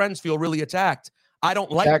Jewish friends feel really attacked, I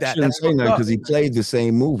don't like that. That's because he played the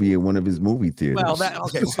same movie in one of his movie theaters. Well,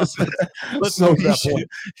 okay. So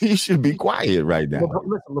he should be quiet right now.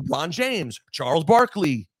 LeBron James, Charles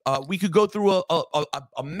Barkley. We could go through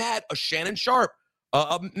a Shannon Sharp.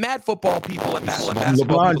 Mad football people and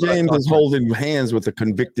LeBron James is holding hands with a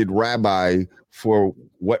convicted rabbi for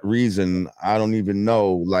what reason? I don't even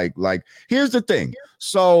know. Like, here's the thing.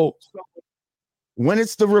 So when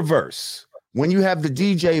it's the reverse, when you have the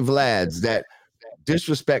DJ Vlads that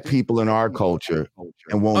disrespect people in our culture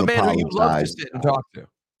and won't apologize. A man who you love to sit and talk to.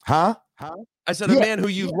 Huh? I said a man who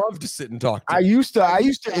you love to sit and talk to. I used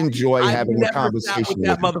to enjoy having a conversation with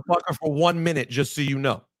that motherfucker for 1 minute, just so you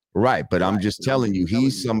know. Right, but I'm just telling you,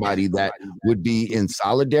 he's somebody that would be in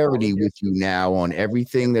solidarity with you now on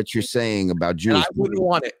everything that you're saying about Jews. And I wouldn't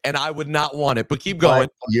want it, and I would not want it. But keep going.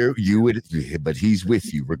 You would, but he's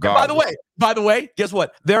with you regardless. By the way, guess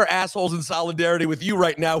what? There are assholes in solidarity with you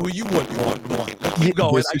right now who you wouldn't want. Keep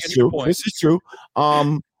going. This is true. This is true.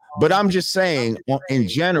 But I'm just saying, in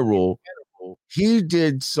general, he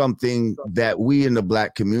did something that we in the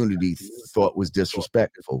black community thought was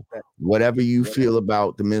disrespectful. Whatever you feel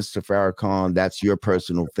about the Mr. Farrakhan, that's your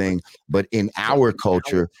personal thing. But in our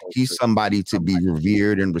culture, he's somebody to be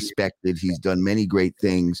revered and respected. He's done many great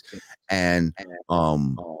things. And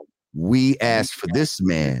we asked for this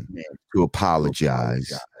man to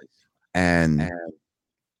apologize. And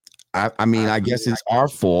I mean, I guess it's our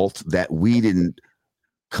fault that we didn't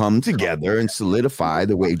come together and solidify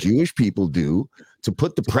the way Jewish people do to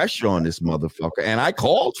put the pressure on this motherfucker. And I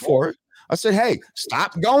called for it. I said, hey,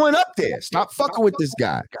 stop going up there. Stop fucking with this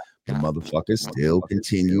guy. The motherfucker still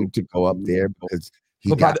continued to go up there because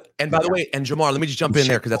he got. By the way, and Jamar, let me just jump in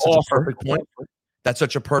there because that's such a perfect point. That's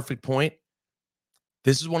such a perfect point.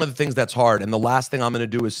 This is one of the things that's hard. And the last thing I'm going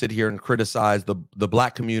to do is sit here and criticize the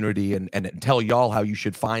black community and tell y'all how you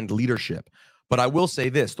should find leadership. But I will say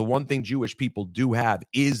this, the one thing Jewish people do have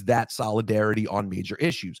is that solidarity on major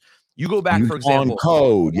issues. You go back, for example. On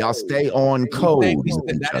code. Y'all stay on code.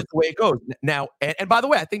 That is the way it goes. Now, and by the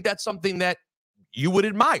way, I think that's something that you would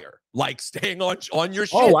admire, like staying on your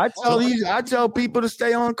shit. Oh, I tell people to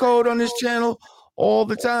stay on code on this channel all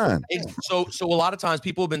the time. So a lot of times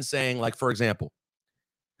people have been saying, like, for example.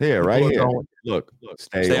 Here, right here. Look,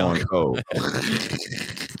 stay on code.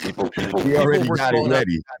 We already got it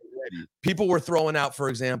ready. People were throwing out, for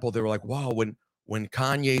example, they were like, wow, when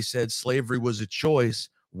Kanye said slavery was a choice,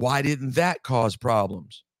 why didn't that cause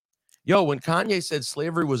problems? Yo, when Kanye said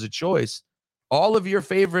slavery was a choice, all of your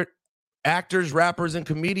favorite actors, rappers, and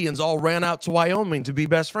comedians all ran out to Wyoming to be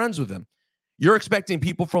best friends with him. You're expecting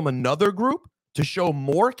people from another group to show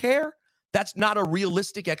more care? That's not a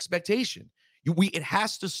realistic expectation. It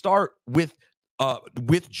has to start with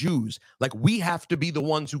Jews. Like, we have to be the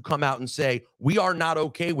ones who come out and say, we are not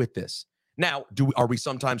okay with this. Now, are we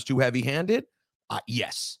sometimes too heavy-handed?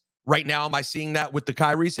 Yes. Right now, am I seeing that with the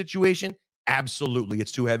Kyrie situation? Absolutely.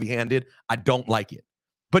 It's too heavy-handed. I don't like it.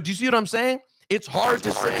 But do you see what I'm saying? It's hard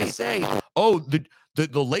to say, oh,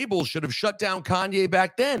 the label should have shut down Kanye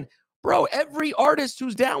back then. Bro, every artist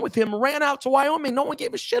who's down with him ran out to Wyoming. No one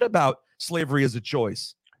gave a shit about slavery as a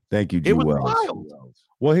choice. Thank you, It was Jewels. wild.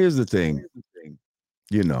 Well, here's the thing.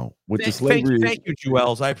 You know, with the slavery. Thank you,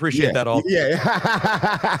 Jewels. I appreciate that all.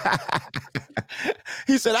 Yeah.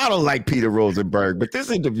 He said, I don't like Peter Rosenberg, but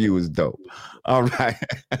this interview is dope. All right.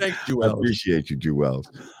 Thank you, Jewels. I appreciate you,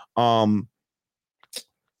 Jewels.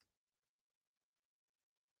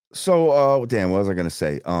 So damn, what was I gonna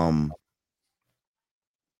say?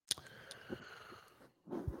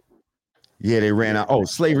 Yeah, they ran out. Oh,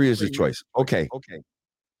 slavery is a choice. Okay.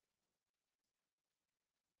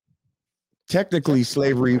 Technically,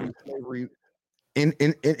 slavery in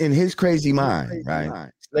his crazy mind,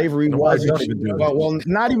 right? Slavery was well,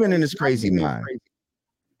 not even in his crazy mind.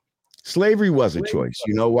 Slavery was a choice.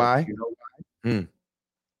 You know why?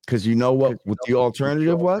 Because you know what the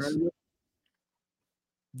alternative was?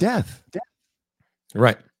 Death.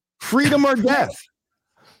 Right. Freedom or death.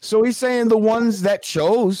 So he's saying the ones that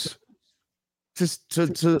chose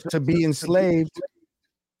to be enslaved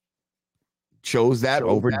chose that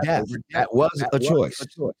over death. That was a choice.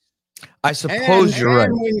 I suppose you're right.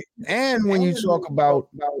 When you talk about,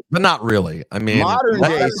 but not really. I mean, modern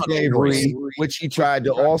day slavery, which he tried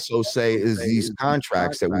to also say is these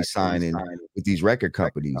contracts that we sign in with these record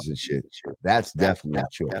companies and shit. That's definitely a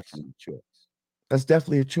choice. That's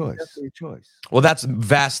definitely a choice. Well, that's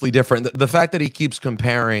vastly different. The fact that he keeps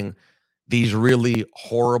comparing these really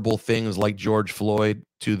horrible things like George Floyd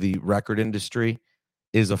to the record industry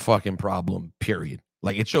is a fucking problem, period.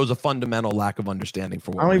 Like, it shows a fundamental lack of understanding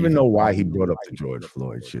for what I don't even know why he brought up the George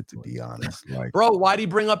Floyd shit, to be honest. Like, bro, why'd he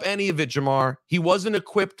bring up any of it, Jamar? He wasn't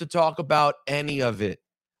equipped to talk about any of it.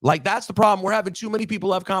 Like, that's the problem. We're having too many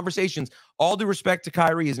people have conversations. All due respect to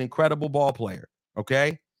Kyrie, he's an incredible ball player,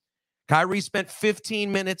 okay? Kyrie spent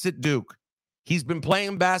 15 minutes at Duke. He's been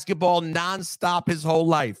playing basketball nonstop his whole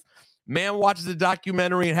life. Man watches the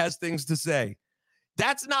documentary and has things to say.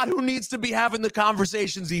 That's not who needs to be having the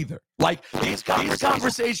conversations either. Like, these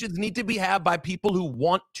conversations need to be had by people who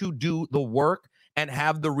want to do the work and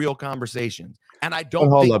have the real conversations. And I don't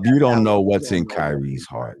hold up. You don't know what's in Kyrie's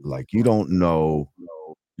heart. Like, you don't know,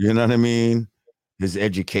 you know what I mean? His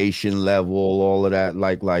education level, all of that.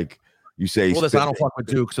 Like you say. Well, I don't fuck with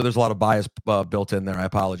Duke, so there's a lot of bias built in there. I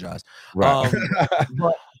apologize. Right.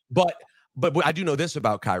 But I do know this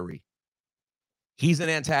about Kyrie. He's an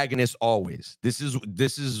antagonist always. This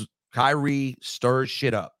is Kyrie stirs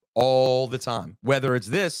shit up all the time. Whether it's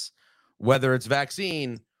this, whether it's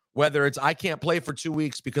vaccine, whether it's I can't play for 2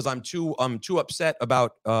 weeks because I'm too upset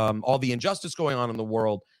about all the injustice going on in the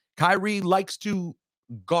world. Kyrie likes to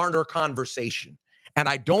garner conversation. And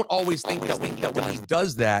I don't always think that when he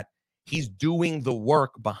does that, he's doing the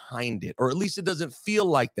work behind it. Or at least it doesn't feel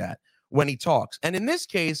like that when he talks. And in this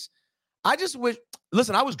case, I just wish,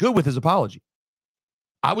 listen, I was good with his apology.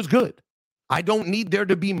 I was good. I don't need there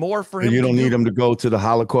to be more for him. You don't need him to go to the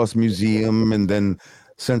Holocaust Museum and then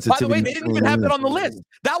sensitivity. By the way, they didn't even have that on the list.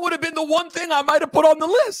 That would have been the one thing I might have put on the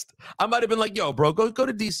list. I might have been like, yo, bro, go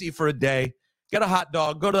to DC for a day, get a hot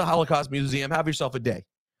dog, go to the Holocaust Museum, have yourself a day.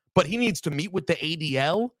 But he needs to meet with the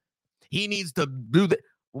ADL. He needs to do that.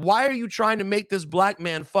 Why are you trying to make this black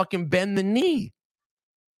man fucking bend the knee?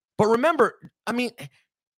 But remember, I mean,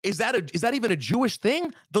 is that even a Jewish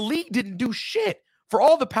thing? The league didn't do shit. For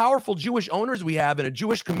all the powerful Jewish owners we have and a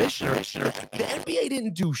Jewish commissioner, the NBA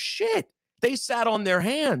didn't do shit. They sat on their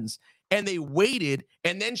hands and they waited,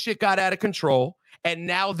 and then shit got out of control. And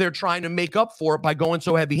now they're trying to make up for it by going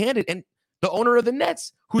so heavy-handed. And the owner of the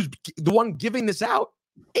Nets, who's the one giving this out,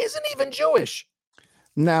 isn't even Jewish.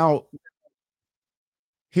 Now,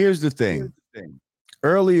 here's the thing.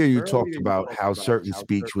 Earlier, you talked about how certain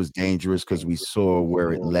speech was dangerous because we saw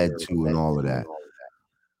where it led to and all of that.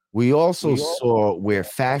 We also saw where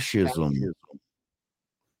fascism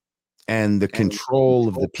and the control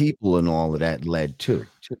of the people and all of that led to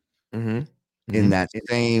in that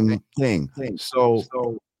same thing. So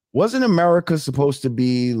wasn't America supposed to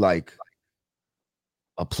be like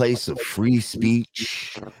a place of free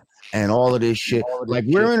speech and all of this shit? Like,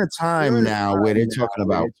 we're in a time now where they're talking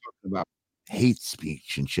about hate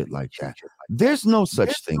speech and shit like that. There's no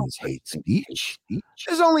such thing as hate speech.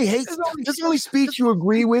 There's only speech you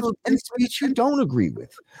agree with and speech you don't agree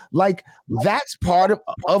with. Like, that's part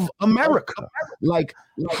of America. Like,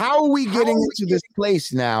 how are we getting into this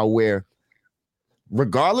place now where,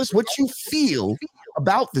 regardless what you feel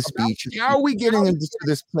about the speech, how are we getting into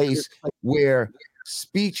this place where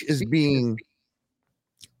speech is being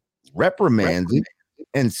reprimanded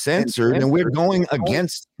and censored, and we're going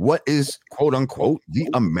against what is, quote unquote, the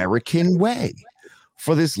American way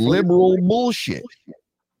for this liberal bullshit?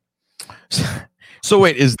 So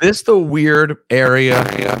wait, is this the weird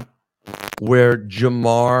area where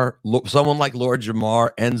someone like Lord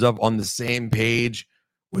Jamar ends up on the same page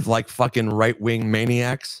with like fucking right-wing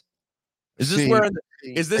maniacs? Is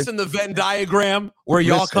this in the Venn diagram where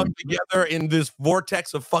y'all come together in this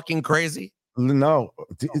vortex of fucking crazy? No.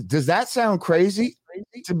 Does that sound crazy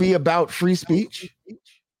to be about free speech?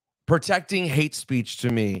 Protecting hate speech to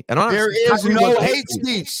me. And there is no hate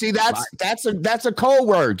speech. See, that's a code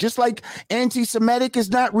word. Just like anti-Semitic is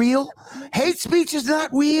not real, hate speech is not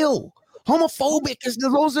real. Homophobic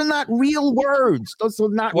those are not real words. Those are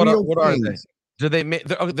not real things. Are they? Do they make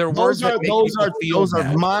they're words those are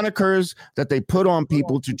monikers that they put on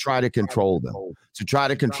people to try to control them, to try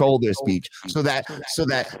to control their speech, so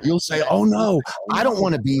that you'll say, oh no, I don't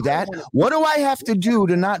want to be that. What do I have to do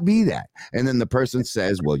to not be that? And then the person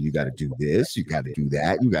says, well, you got to do this, you got to do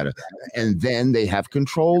that, and then they have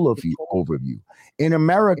control over you. In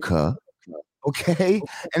America, okay,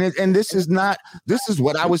 and this is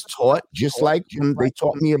what I was taught, just like when they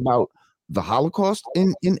taught me about the Holocaust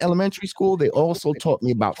in elementary school. They also taught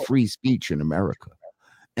me about free speech in America.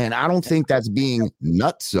 And I don't think that's being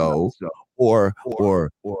nutso or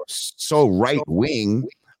so right wing.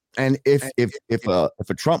 And if a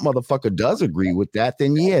Trump motherfucker does agree with that,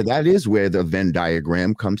 then yeah, that is where the Venn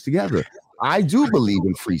diagram comes together. I do believe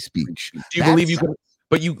in free speech. Do you believe you can?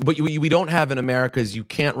 But we don't have in America is you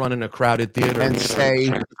can't run in a crowded theater and say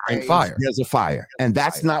fire. There's a fire, and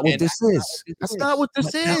that's not what this is. That's not what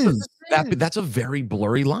this is. That's a very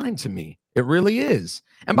blurry line to me. It really is.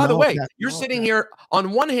 And by the way, you're sitting here.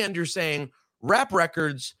 On one hand, you're saying rap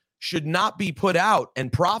records should not be put out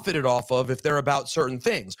and profited off of if they're about certain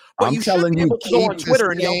things. But I'm telling you, keep on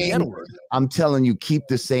Twitter and yell the N-word. I'm telling you, keep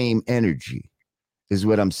the same energy. Is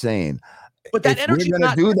what I'm saying. But that energy we're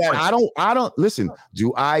gonna do that. I don't listen.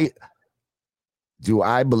 Do I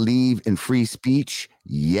believe in free speech?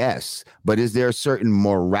 Yes. But is there a certain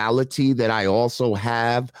morality that I also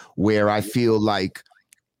have where I feel like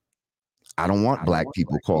I don't want black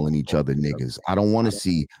people calling each other niggas? I don't want to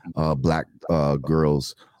see black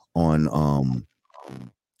girls on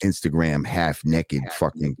Instagram half naked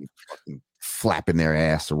fucking flapping their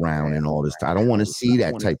ass around and all this. I don't want to see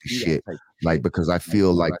that type of shit. Like, because I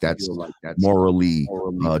feel like that's morally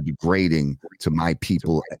degrading to my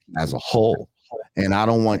people as a whole. And I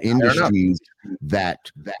don't want industries that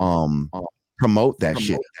promote that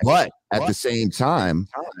shit. But at the same time,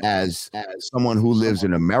 as someone who lives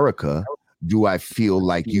in America, do I feel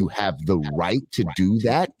like you have the right to do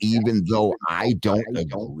that, even though I don't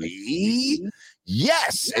agree?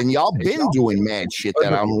 Yes, and y'all been doing mad shit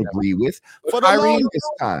that I don't agree with for the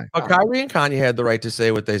longest time. But Kyrie and Kanye had the right to say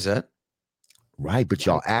what they said. Right, but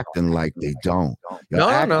y'all acting like they don't.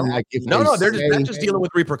 No, they're just dealing with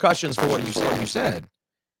repercussions for what you said.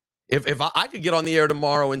 If I could get on the air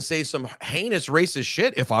tomorrow and say some heinous racist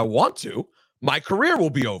shit if I want to, my career will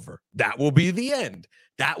be over. That will be the end.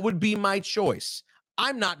 That would be my choice.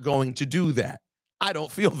 I'm not going to do that. I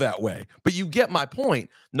don't feel that way. But you get my point.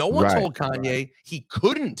 No one told Kanye he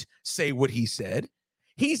couldn't say what he said.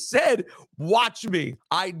 He said, watch me.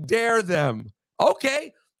 I dare them.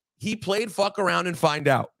 Okay. he played fuck around and find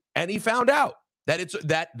out. And he found out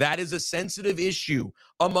that that is a sensitive issue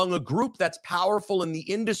among a group that's powerful in the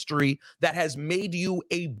industry that has made you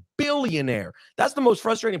a billionaire. That's the most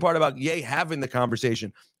frustrating part about Ye having the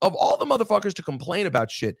conversation. Of all the motherfuckers to complain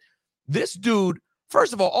about shit, this dude,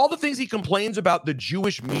 first of all the things he complains about the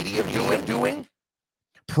Jewish media doing,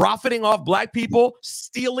 profiting off black people,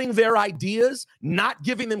 stealing their ideas, not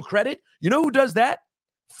giving them credit. You know who does that?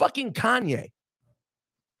 Fucking Kanye.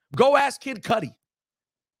 Go ask Kid Cudi.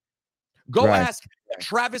 Go ask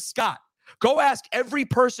Travis Scott. Go ask every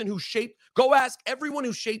person go ask everyone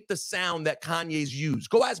who shaped the sound that Kanye's used.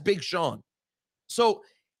 Go ask Big Sean. So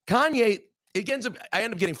Kanye, I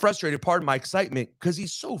end up getting frustrated, pardon my excitement, because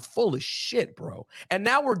he's so full of shit, bro. And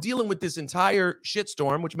now we're dealing with this entire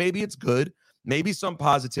shitstorm, which maybe it's good. Maybe some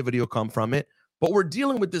positivity will come from it. But we're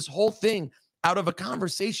dealing with this whole thing out of a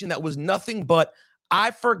conversation that was nothing but,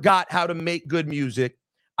 I forgot how to make good music.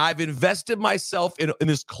 I've invested myself in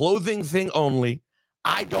this clothing thing only.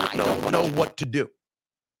 I don't know what to do.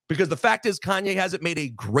 Because the fact is, Kanye hasn't made a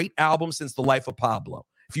great album since The Life of Pablo.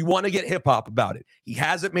 If you want to get hip hop about it, he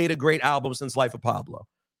hasn't made a great album since Life of Pablo.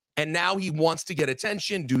 And now he wants to get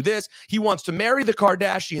attention, do this. He wants to marry the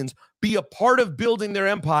Kardashians, be a part of building their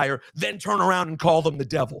empire, then turn around and call them the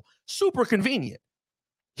devil. Super convenient.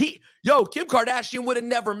 Kim Kardashian would have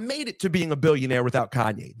never made it to being a billionaire without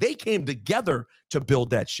Kanye. They came together to build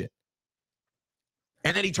that shit.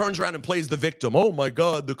 And then he turns around and plays the victim. Oh my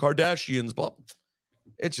God, the Kardashians. Blah.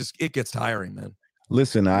 It gets tiring, man.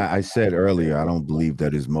 Listen, I said earlier, I don't believe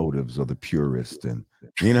that his motives are the purest, and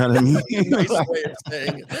you know what I mean. Nice way of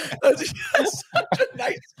saying it. That's such a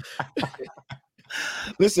nice.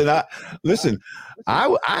 Listen,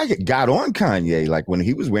 I got on Kanye like when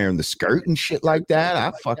he was wearing the skirt and shit like that.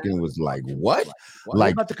 I fucking was like, what? Like,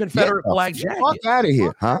 what about the Confederate flag jacket? Fuck out of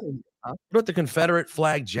here, huh? What about the Confederate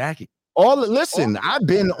flag jacket? Listen, I've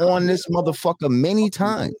been on this motherfucker many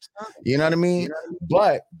times. You know what I mean?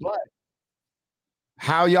 But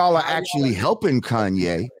how y'all are actually helping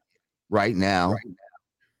Kanye right now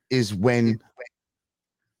is when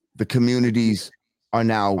the communities are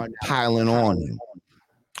now piling on him.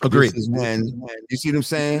 Agreed. This is when, you see what I'm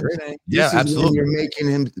saying? Yeah, this is absolutely. When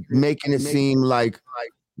you're making it seem like,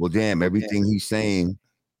 well, damn, everything he's saying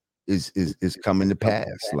is coming to pass.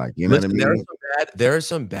 Like, you know what I mean? There are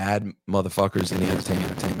some bad motherfuckers in the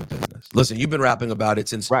entertainment business. Listen, you've been rapping about it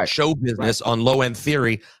since show business on Low End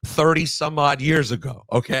Theory 30 some odd years ago.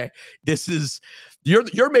 Okay.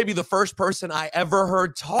 You're maybe the first person I ever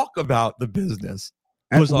heard talk about the business.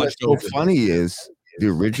 And what's so funny is the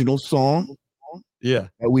original song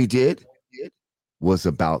that we did was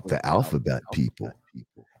about the alphabet people,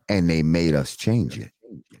 and they made us change it.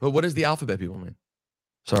 But what does the alphabet people mean?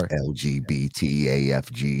 Sorry.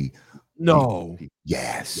 LGBTAFG. No.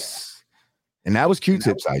 Yes. And that was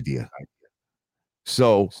Q-Tip's idea.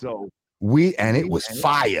 So it was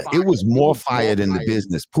fire. It was more fire than the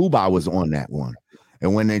business. Pooh-Bah was on that one.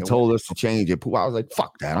 And when they told us to change it, Pooh-Bah was like,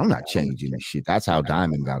 fuck that. I'm not changing this shit. That's how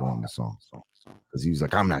Diamond got on the song. Because he was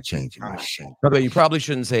like, I'm not changing my shit. But you probably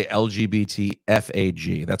shouldn't say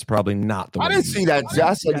LGBTFAG. That's probably not the one. I didn't see that.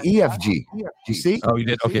 I said EFG. You see? Oh, you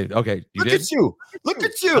did? Okay. Look at you.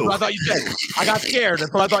 That's what I thought you said. I got scared.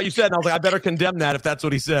 That's what I thought you said. And I was like, I better condemn that if that's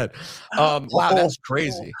what he said. Wow, that's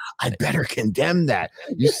crazy. I better condemn that.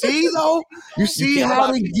 You see, though? You see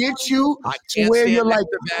how they get you to where you're like,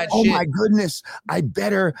 oh my goodness, I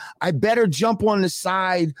better jump on the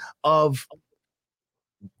side of,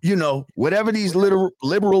 you know, whatever these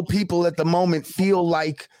liberal people at the moment feel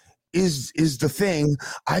like is the thing.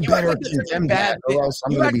 I better condemn that, or else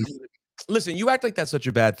I'm going to be. Listen, you act like that's such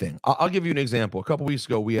a bad thing. I'll give you an example. A couple weeks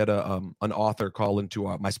ago, we had an author call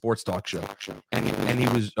into my sports talk show, and he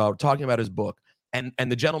was talking about his book, and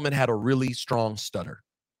the gentleman had a really strong stutter.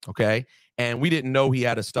 Okay, and we didn't know he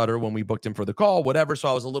had a stutter when we booked him for the call, whatever. So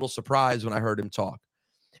I was a little surprised when I heard him talk,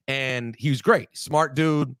 and he was great, smart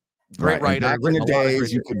dude. Great writer. Back in the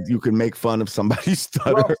days, you could make fun of somebody's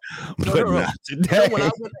stutter, but not today.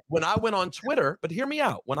 When I went on Twitter, but hear me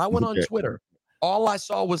out. When I went on Twitter, all I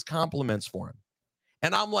saw was compliments for him.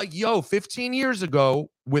 And I'm like, yo, 15 years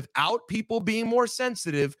ago, without people being more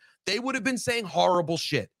sensitive, they would have been saying horrible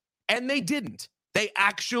shit. And they didn't. They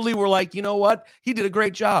actually were like, you know what? He did a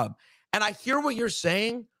great job. And I hear what you're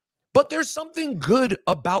saying, but there's something good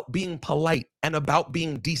about being polite and about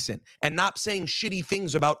being decent and not saying shitty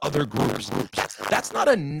things about other groups. That's not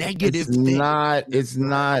a negative thing. It's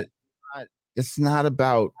not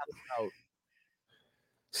about.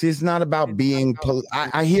 See, it's not about being.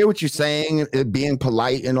 I hear what you're saying, being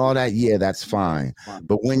polite and all that. Yeah, that's fine.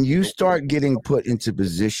 But when you start getting put into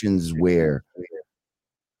positions where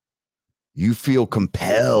you feel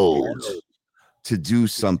compelled to do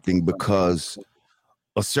something because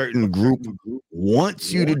a certain group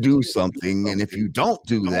wants you to do something, and if you don't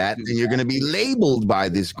do that, then you're going to be labeled by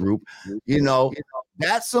this group. You know,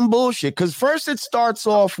 that's some bullshit. Because first it starts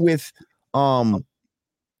off with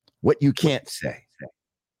what you can't say.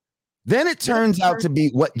 Then it turns out to be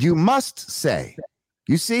what you must say.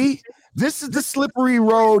 You see, this is the slippery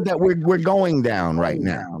road that we're going down right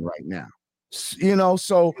now. You know,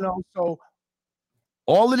 so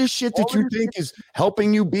all of this shit that you think is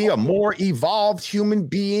helping you be a more evolved human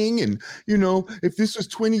being, and you know, if this was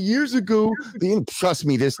 20 years ago, then trust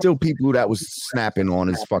me, there's still people that was snapping on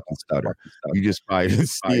his fucking stutter. You just probably didn't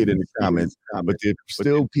see it in the comments, but there's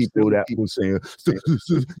still people that will say,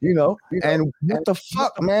 you know, and what the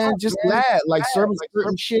fuck, man? Just laugh. Like certain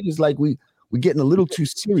shit is like we're getting a little too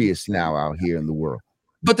serious now out here in the world.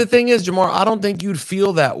 But the thing is, Jamar, I don't think you'd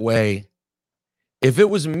feel that way if it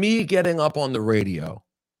was me getting up on the radio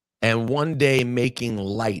and one day making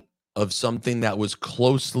light of something that was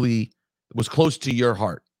close to your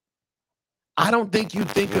heart. I don't think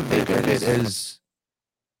you'd think of it as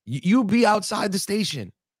you'd be outside the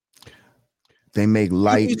station. They make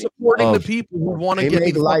light you'd be supporting the people who want to get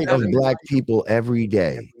make light of black people every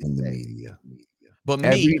day in the media. But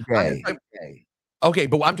me, every day. Okay,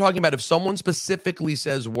 but I'm talking about if someone specifically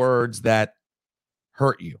says words that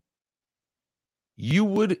hurt you. You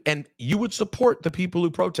would support the people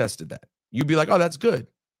who protested that. You'd be like, oh, that's good.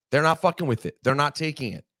 They're not fucking with it. They're not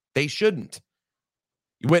taking it. They shouldn't.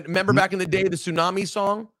 Remember back in the day, the Tsunami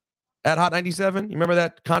song at Hot 97? You remember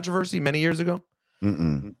that controversy many years ago?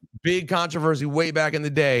 Mm-mm. Big controversy way back in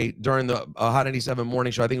the day during the Hot 97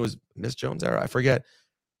 morning show. I think it was Miss Jones era. I forget.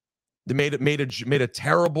 They made a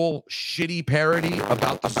terrible, shitty parody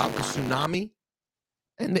about the tsunami.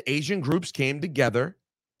 And the Asian groups came together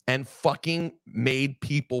and fucking made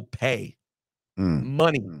people pay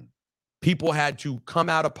money. People had to come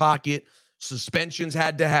out of pocket. Suspensions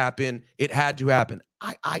had to happen. It had to happen.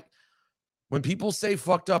 When people say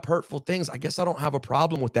fucked up, hurtful things, I guess I don't have a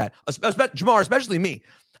problem with that. Jamar, especially me.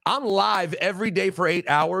 I'm live every day for 8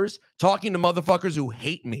 hours talking to motherfuckers who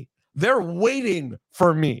hate me. They're waiting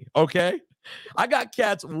for me, okay? I got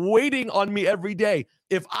cats waiting on me every day.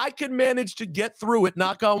 If I could manage to get through it,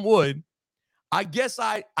 knock on wood, I guess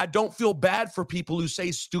I don't feel bad for people who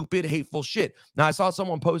say stupid, hateful shit. Now, I saw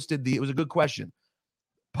someone posted it was a good question.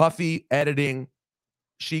 Puffy editing,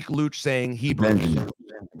 Sheik Luch saying Hebrew.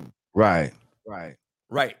 Right.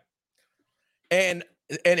 And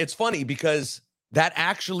it's funny because that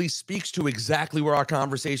actually speaks to exactly where our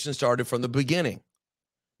conversation started from the beginning.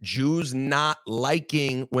 Jews not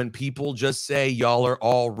liking when people just say y'all are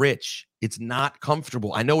all rich. It's not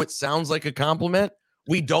comfortable. I know it sounds like a compliment.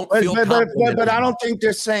 We don't feel complimented. But I don't think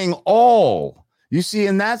they're saying all. You see,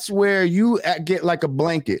 and that's where you get like a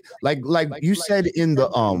blanket. Like you said in the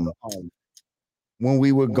when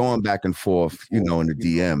we were going back and forth, you know, in the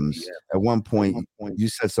DMs, at one point you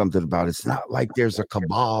said something about it's not like there's a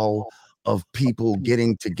cabal of people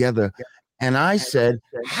getting together. And I said,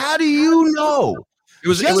 how do you know? It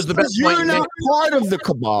was the best point. You're not part of the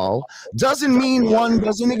cabal doesn't mean one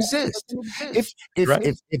doesn't exist. If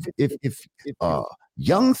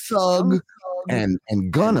Young Thug and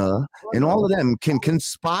Gunna and all of them can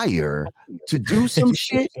conspire to do some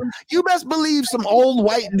shit, you best believe some old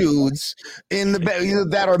white dudes in the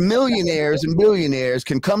that are millionaires and billionaires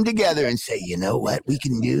can come together and say, you know what we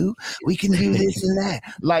can do this and that.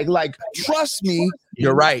 Like trust me.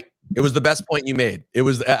 You're right. It was the best point you made. It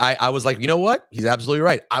was I was like, you know what? He's absolutely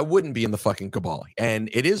right. I wouldn't be in the fucking cabal. And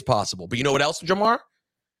it is possible. But you know what else, Jamar?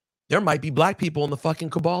 There might be black people in the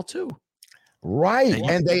fucking cabal too. Right.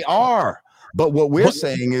 And they are. But what we're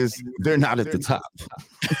saying is they're not at the top.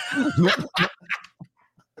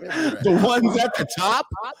 The ones at the top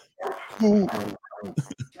who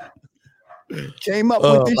came up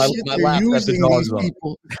with this shit, they're using these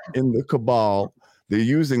people in the cabal. They're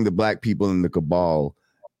using the black people in the cabal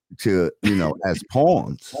to, you know, as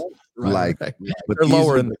pawns. But they're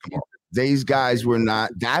lower in the cabal. These guys were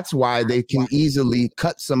not. That's why they can easily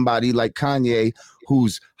cut somebody like Kanye,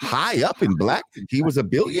 who's high up in black. He was a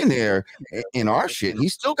billionaire in our shit. He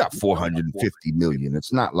still got 450 million.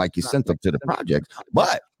 It's not like he sent them to the project,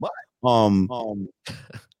 but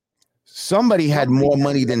somebody had more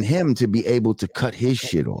money than him to be able to cut his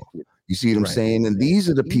shit off. You see what I'm saying? And these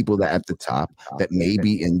are the people that at the top that may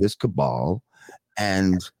be in this cabal.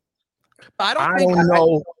 And I don't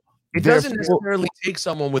know. It doesn't necessarily take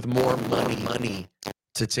someone with more money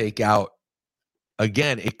to take out.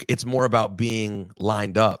 Again, it's more about being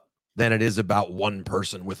lined up than it is about one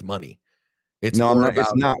person with money. It's No, more not,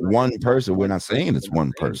 it's about not one person. We're not saying it's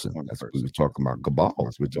one person. That's what we're talking about.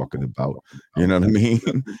 Cabals. We're talking about, you know what I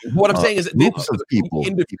mean? what I'm saying is Groups of people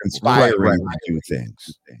right. conspiring to do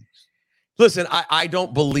things. Listen, I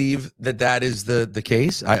don't believe that is the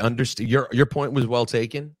case. I understand your point was well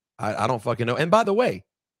taken. I don't fucking know. And by the way,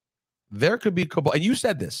 there could be cabal. And you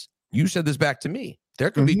said this. You said this back to me.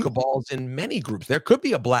 There could be cabals in many groups. There could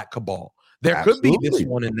be a black cabal. There could be this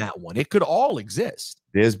one and that one. It could all exist.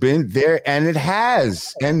 There's been there, and it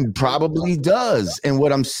has, and probably does. And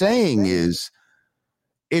what I'm saying is,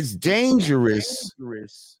 it's dangerous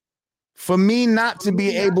for me not to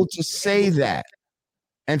be able to say that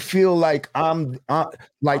and feel like I'm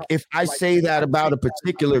like, if I say that about a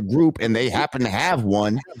particular group and they happen to have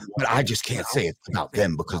one, but I just can't say it about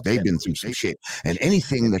them because they've been through some shit. And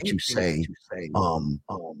anything that you say,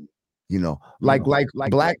 you know, like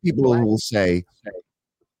black people will say,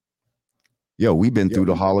 yo, we've been through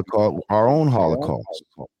the Holocaust, our own Holocaust.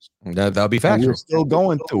 That'll be factual. We're still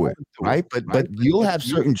going through it, right? But you'll have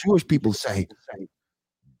certain Jewish people say,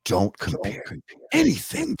 don't compare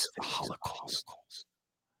anything to the Holocaust.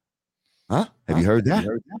 Huh? Have you heard that?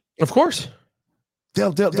 Of course.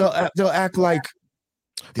 They'll act like,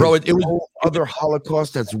 bro, it was other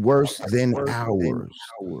Holocaust that's worse than ours.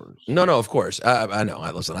 No, of course. I know.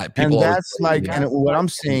 Listen, people. And that's like, and what I'm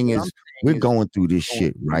saying is, we're going through this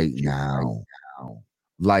shit right now.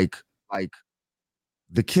 Like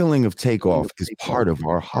the killing of Takeoff is part of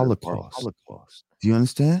our Holocaust. Do you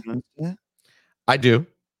understand? I do.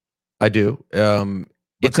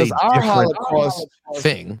 Because our Holocaust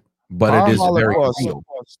thing, but it is very real.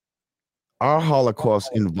 Our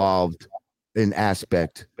Holocaust involved an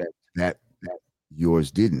aspect that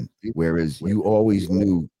yours didn't, whereas you always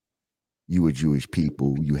knew you were Jewish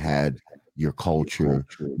people. You had your culture.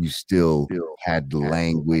 You still had the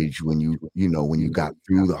language. When you got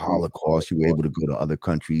through the Holocaust, you were able to go to other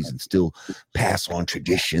countries and still pass on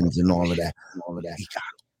traditions and all of that. We got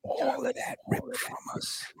all of that ripped from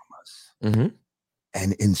us.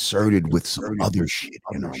 And inserted with some other shit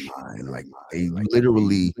in our mind. Like they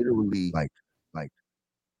literally like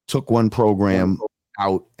took one program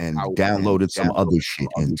out and downloaded some other shit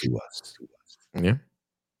into us. Yeah.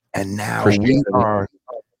 And now we are,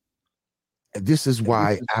 this is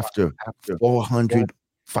why after 400,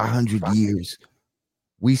 500 years,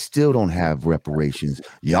 we still don't have reparations.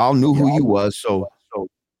 Y'all knew who you was, so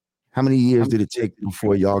how many years did it take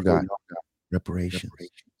before y'all got reparations?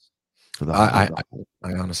 I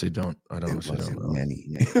honestly don't. I honestly don't know. Many.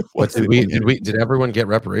 But did everyone get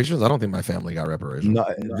reparations? I don't think my family got reparations. No,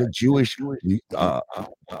 the Jewish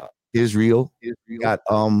Israel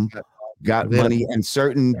got money, and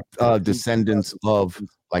certain descendants of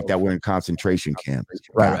like that were in concentration camps.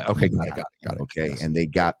 Right. Okay, got it. Okay, yes. And they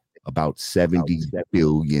got about $70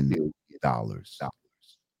 billion.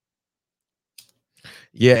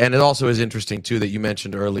 Yeah, and it also is interesting too that you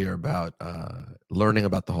mentioned earlier about learning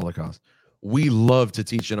about the Holocaust. We love to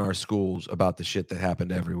teach in our schools about the shit that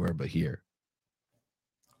happened everywhere but here.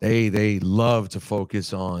 They love to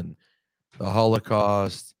focus on the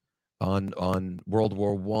Holocaust, on World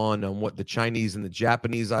War I, on what the Chinese and the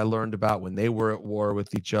Japanese I learned about when they were at war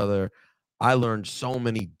with each other. I learned so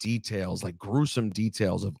many details, like gruesome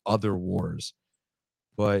details of other wars.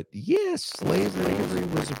 But yes, slavery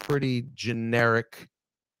was a pretty generic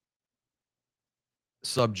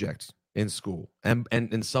subject in school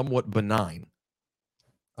and somewhat benign.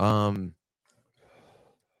 So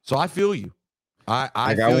I feel you. I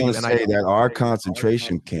want to say that our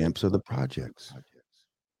concentration camps are the projects.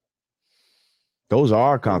 Those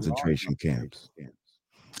are concentration camps,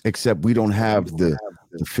 except we don't have the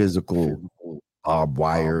physical barbed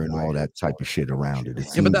wire and all that type of shit around it.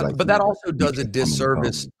 But that also does a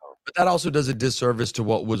disservice. But that also does a disservice to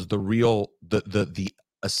what was the real, the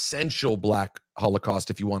essential Black Holocaust,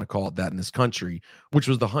 if you want to call it that, in this country, which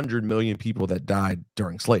was the 100 million people that died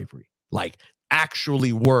during slavery. Like,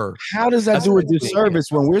 actually were. How does that do a disservice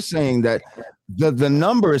when we're saying that the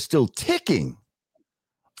number is still ticking?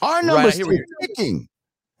 Our number is still ticking,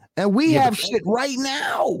 and we have shit right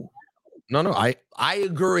now. No, I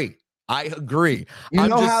agree. You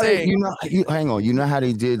know how they, hang on. You know how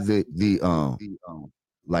they did the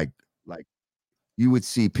like you would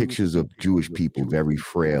see pictures of Jewish people very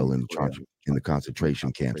frail in the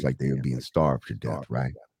concentration camps, like they were being starved to death,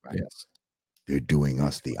 right? Yes. They're doing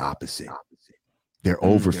us the opposite. They're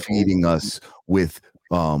overfeeding us with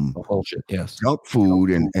junk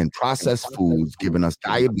food and processed foods, giving us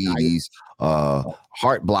diabetes,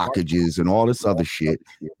 heart blockages, and all this other shit,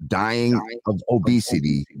 dying of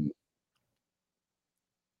obesity.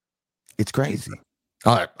 It's crazy.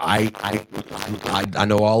 I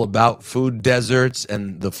know all about food deserts,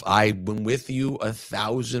 and I'm with you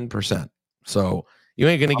 1,000%. So you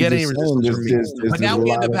ain't gonna get any resistance from me. But now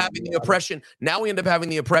we end up having the oppression. Now we end up having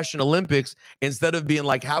the oppression Olympics instead of being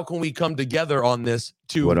like, how can we come together on this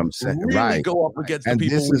to what I'm saying, really right? go up against the And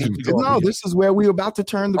people this we is need to go up against? this is where we're about to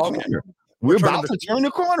turn the Okay. corner. We're about to turn the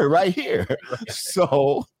corner right here.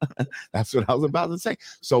 So that's what I was about to say.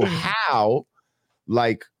 So how,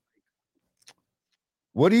 like,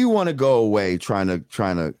 what do you want to go away trying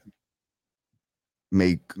to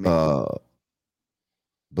make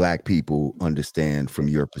Black people understand from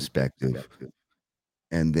your perspective?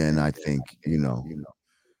 And then I think,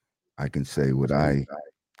 I can say what I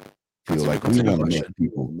feel like we want to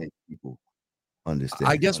make people understand.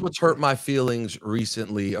 I guess what's hurt my feelings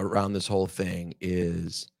recently around this whole thing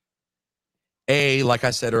is, like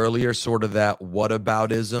I said earlier, sort of that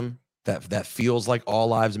whataboutism that feels like all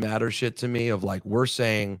lives matter shit to me, of like, we're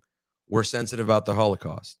saying we're sensitive about the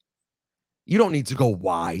Holocaust. You don't need to go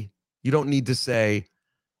why. You don't need to say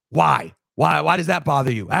why. Why does that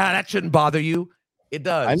bother you? That shouldn't bother you. It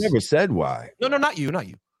does. I never said why. No, not you.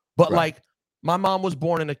 But Right. like, my mom was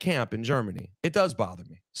born in a camp in Germany. It does bother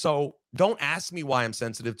me. So don't ask me why I'm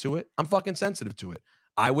sensitive to it. I'm fucking sensitive to it.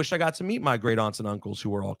 I wish I got to meet my great aunts and uncles who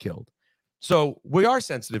were all killed. So we are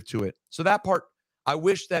sensitive to it. So that part, I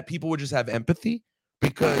wish that people would just have empathy,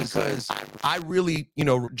 because I really,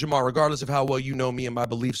 Jamar, regardless of how well you know me and my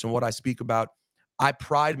beliefs and what I speak about, I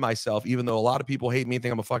pride myself, even though a lot of people hate me and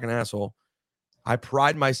think I'm a fucking asshole, I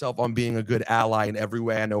pride myself on being a good ally in every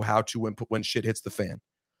way I know how to when shit hits the fan.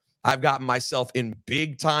 I've gotten myself in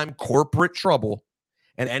big time corporate trouble.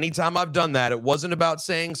 And anytime I've done that, it wasn't about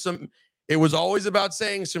saying it was always about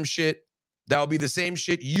saying some shit that would be the same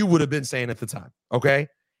shit you would have been saying at the time. Okay.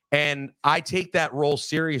 And I take that role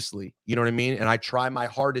seriously. You know what I mean? And I try my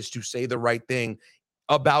hardest to say the right thing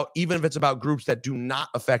even if it's about groups that do not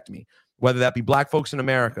affect me, whether that be Black folks in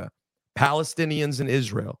America, Palestinians in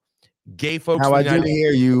Israel, gay folks. Now, I did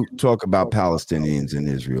hear you talk about Palestinians in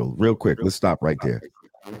Israel. Real quick, let's stop right there.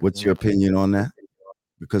 What's your opinion on that?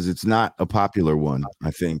 Because it's not a popular one,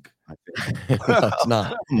 I think. No, it's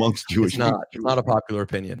not amongst Jewish people. It's not a popular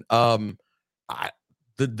opinion.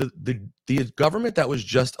 The government that was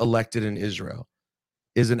just elected in Israel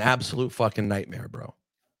is an absolute fucking nightmare, bro.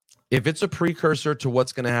 If it's a precursor to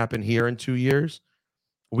what's going to happen here in 2 years,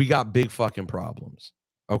 we got big fucking problems.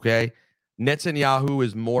 Okay. Netanyahu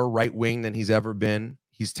is more right wing than he's ever been.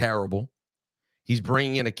 He's terrible. He's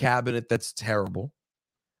bringing in a cabinet that's terrible.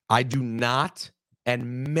 I do not,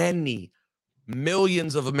 and many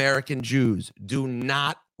millions of American Jews do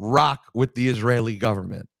not rock with the Israeli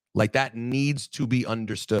government. Like, that needs to be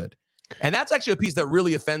understood. And that's actually a piece that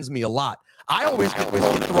really offends me a lot. I always get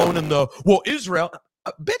thrown in Israel.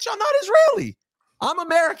 Bitch, I'm not Israeli. I'm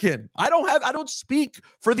American. I don't speak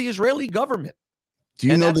for the Israeli government. Do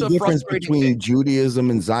you know the difference between Judaism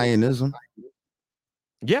and Zionism?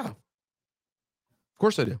 Yeah. Of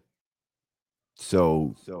course I do.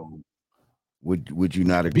 So would you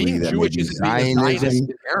not agree being that Jewish maybe Zionism?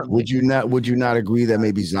 Would you not agree that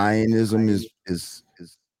maybe Zionism is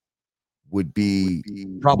would be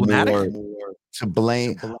problematic? More to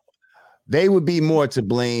blame? They would be more to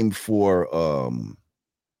blame for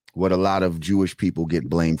what a lot of Jewish people get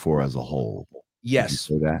blamed for as a whole. Yes,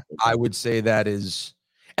 I would say that is.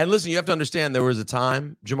 And listen, you have to understand, there was a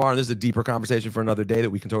time, Jamar, and this is a deeper conversation for another day that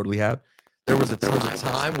we can totally have. There was a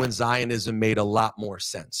time when Zionism made a lot more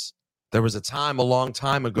sense. There was a time a long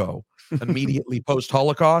time ago, immediately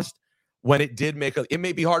post-Holocaust, when it did it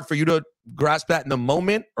may be hard for you to grasp that in the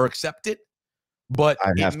moment or accept it, but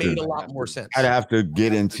it made a lot more sense. I'd have to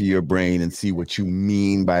get into your brain and see what you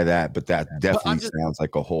mean by that, but that definitely sounds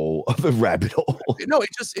like a whole other rabbit hole. No,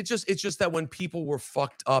 it's just that when people were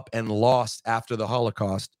fucked up and lost after the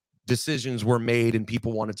Holocaust, decisions were made and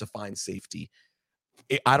people wanted to find safety.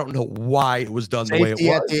 I don't know why it was done the way it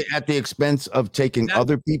was. At the expense of taking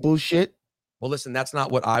other people's shit? Well, listen, that's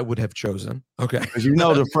not what I would have chosen. Okay. Because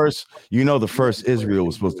the first Israel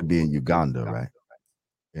was supposed to be in Uganda, right?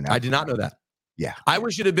 I did not know that. Yeah. I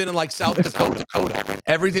wish it had been in like South Dakota.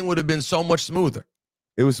 Everything would have been so much smoother.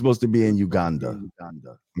 It was supposed to be in Uganda.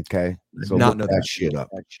 Okay. So not look know that shit up.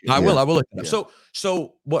 I will look it up.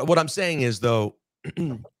 So what I'm saying is, though,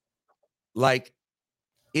 like,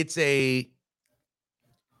 it's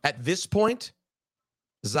at this point,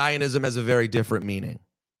 Zionism has a very different meaning.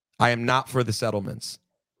 I am not for the settlements.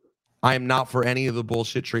 I am not for any of the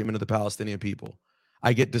bullshit treatment of the Palestinian people.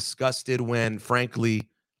 I get disgusted when, frankly,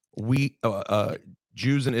 we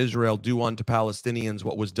Jews in Israel do unto Palestinians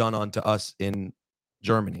what was done unto us in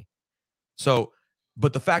Germany. So,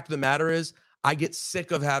 but the fact of the matter is, I get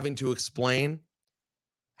sick of having to explain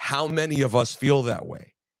how many of us feel that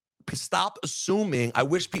way. Stop assuming. I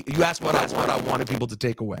wish you asked what I wanted people to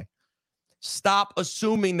take away. Stop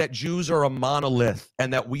assuming that Jews are a monolith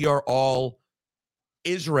and that we are all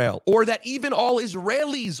Israel, or that even all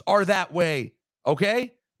Israelis are that way,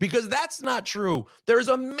 okay? Because that's not true. There's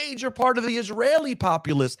a major part of the Israeli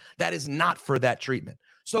populace that is not for that treatment.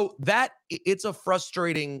 So that's a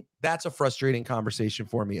frustrating conversation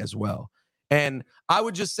for me as well. And I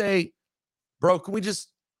would just say, bro, can we just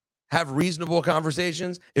have reasonable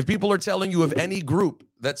conversations? If people are telling you of any group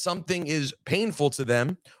that something is painful to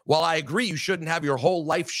them, while I agree you shouldn't have your whole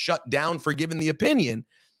life shut down for giving the opinion,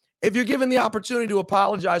 if you're given the opportunity to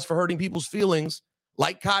apologize for hurting people's feelings,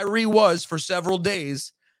 like Kyrie was for several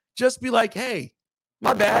days, just be like, hey,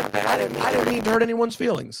 my bad. I didn't mean to hurt anyone's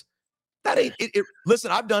feelings. That ain't it.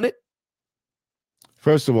 Listen, I've done it.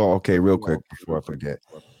 First of all, okay, real quick before I forget.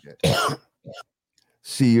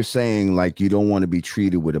 See, you're saying like you don't want to be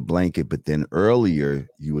treated with a blanket, but then earlier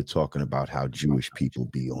you were talking about how Jewish people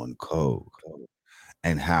be on code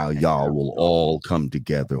and how y'all will all come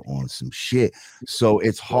together on some shit. So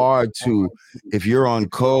it's hard to, if you're on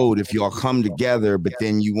code, if y'all come together, but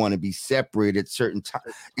then you want to be separate at certain times,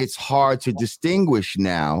 it's hard to distinguish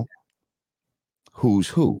now who's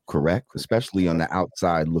who, correct? Especially on the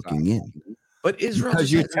outside looking in. But Israel,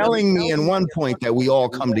 because you're telling me in one point that we all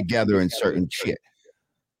come together in certain shit.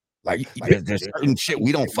 Like there's certain shit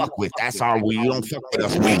we don't fuck with. That's our we don't fuck with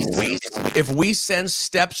us. If we sense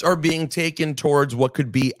steps are being taken towards what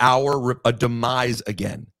could be a demise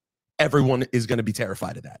again, everyone is going to be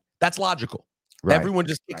terrified of that. That's logical. Right. Everyone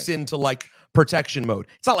just kicks into like protection mode.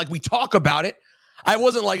 It's not like we talk about it. I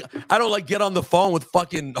don't like get on the phone with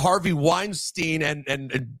fucking Harvey Weinstein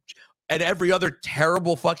and every other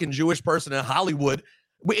terrible fucking Jewish person in Hollywood.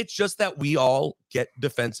 It's just that we all get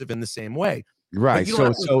defensive in the same way. Right. You don't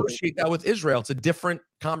have to associate that with Israel. It's a different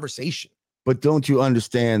conversation. But don't you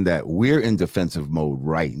understand that we're in defensive mode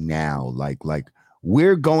right now? Like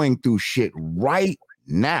we're going through shit right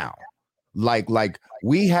now. Like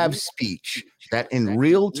we have speech that in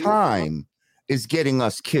real time is getting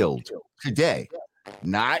us killed today.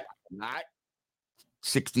 Not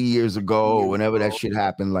 60 years ago, whenever that shit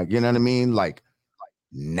happened. Like, you know what I mean? Like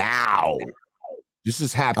now. This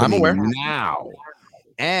is happening I'm aware. now.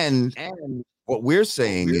 And what we're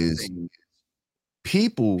saying is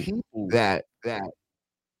people that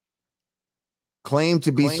claim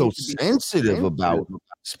to be so sensitive about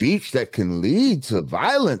speech that can lead to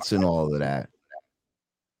violence and all of that,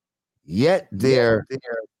 yet they're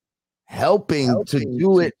helping to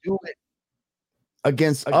do it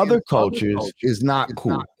against other cultures is not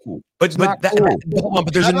cool. But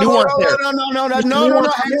there's a nuance there. No,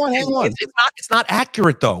 hang on. It's not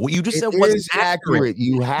accurate though. What you just said wasn't accurate.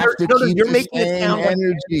 You have to keep the same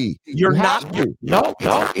energy. You're not. No,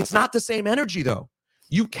 it's not the same energy though.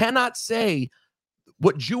 You cannot say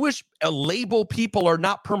what Jewish label people are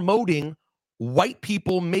not promoting white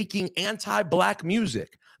people making anti-black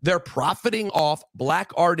music. They're profiting off black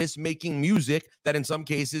artists making music that in some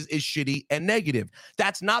cases is shitty and negative.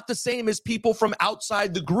 That's not the same as people from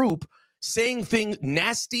outside the group saying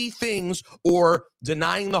nasty things or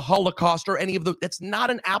denying the Holocaust or any of the. That's not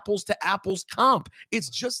an apples to apples comp. It's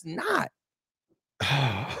just not.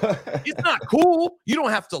 It's not cool. You don't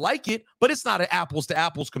have to like it, but it's not an apples to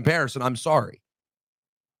apples comparison. I'm sorry.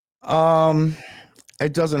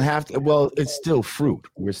 It doesn't have to. Well, it's still fruit.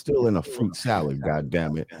 We're still in a fruit salad. God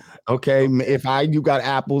damn it. Okay, if you got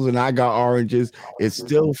apples and I got oranges, it's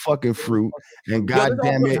still fucking fruit. And God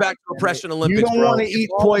damn it, back to oppression Olympics. You don't want to eat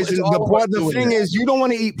poison. The thing is, you don't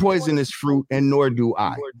want to eat poisonous fruit, and nor do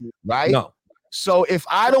I. Right? No. So if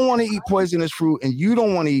I don't want to eat poisonous fruit and you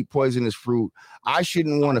don't want to eat poisonous fruit, I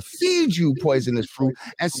shouldn't want to feed you poisonous fruit.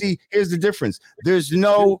 And see, here's the difference. There's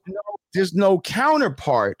no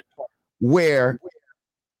counterpart where.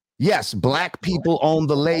 Yes, black people own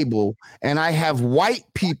the label, and I have white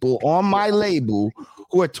people on my label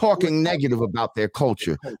who are talking negative about their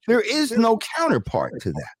culture. There is no counterpart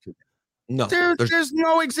to that. No, there's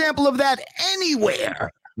no example of that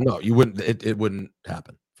anywhere. No, you wouldn't. It wouldn't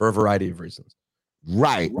happen for a variety of reasons.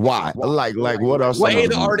 Right? Why? Like what else? Well,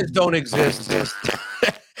 the artists don't exist.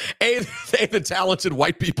 The talented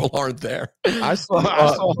white people aren't there. I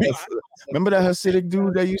saw remember that Hasidic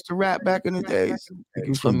dude that used to rap back in the days? He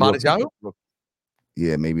was from Modest Yahoo?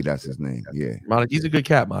 Yeah, maybe that's his name. Yeah. He's a good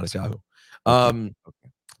cat, Modest Yahoo.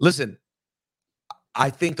 Listen,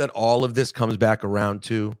 I think that all of this comes back around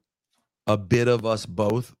to a bit of us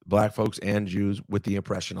both, black folks and Jews, with the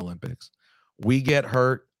Oppression Olympics. We get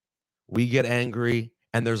hurt, we get angry,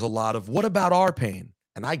 and there's a lot of, what about our pain?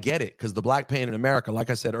 And I get it, because the black pain in America, like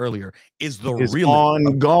I said earlier, is the It's real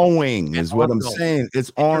ongoing, is what I'm ongoing. saying.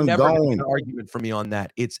 It's And you're never gonna ongoing. get an argument from me on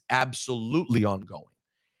that. It's absolutely ongoing.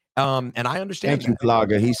 And I understand Thank you, that.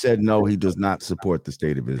 Plaga. He said no, he does not support the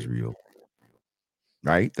state of Israel.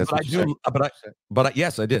 Right? That's what you said.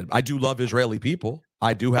 Yes, I did. I do love Israeli people.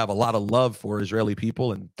 I do have a lot of love for Israeli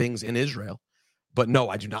people and things in Israel. But no,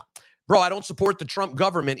 I do not. Bro, I don't support the Trump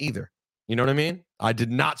government either. You know what I mean? I did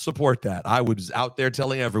not support that. I was out there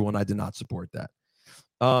telling everyone I did not support that.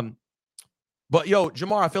 But yo,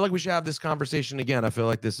 Jamar, I feel like we should have this conversation again. I feel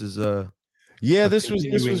like this is this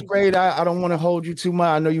was great. I don't want to hold you too much.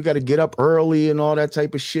 I know you got to get up early and all that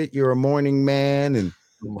type of shit. You're a morning man, and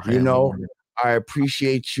I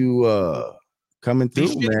appreciate you coming through,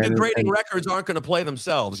 these man. degrading records aren't going to play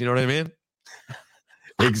themselves. You know what I mean?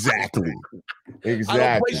 Exactly. I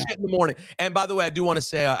don't play shit in the morning. And by the way, I do want to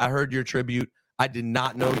say I heard your tribute. I did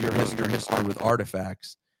not know your history with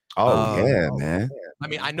Artifacts. Oh, yeah, man. I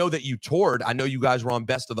mean, I know that you toured. I know you guys were on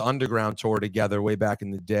Best of the Underground tour together way back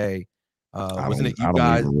in the day. Wasn't it you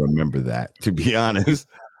guys? I don't even remember that, to be honest.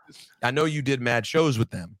 I know you did mad shows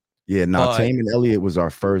with them. Yeah, Tame and Elliott was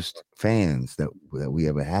our first fans that we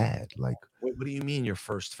ever had. Like, what do you mean your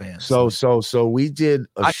first fans? So we did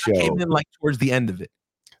a show. I came in like towards the end of it.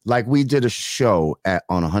 Like, we did a show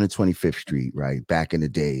on 125th Street, right? Back in the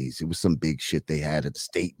days. It was some big shit they had at the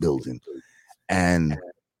State Building. And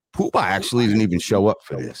Poopa actually didn't even show up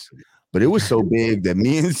for this. But it was so big that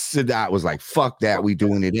me and Sadat was like, fuck that, we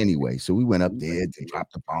doing it anyway. So we went up there to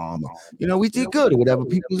drop the bomb. We did good or whatever.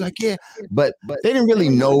 People was like, yeah. But they didn't really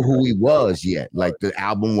know who he was yet. Like, the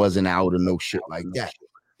album wasn't out or no shit like that.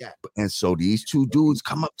 And so these two dudes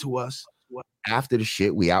come up to us after the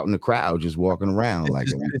shit. We out in the crowd just walking around. Like,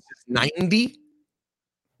 this is 90?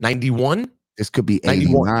 91? This could be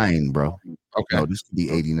 89, bro. Okay. No, this could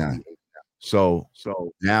be 89. So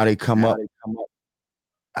now they come up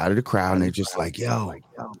out of the crowd and they're just like, yo,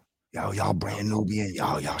 y'all brand new,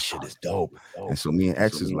 y'all shit is dope. And so me and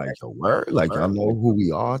X is like, yo, word? Like, y'all know who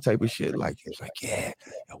we are type of shit. Like, he's like, yeah,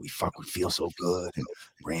 we feel so good and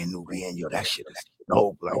brand new, man. Yo, that shit is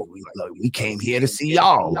dope. Like, we came here to see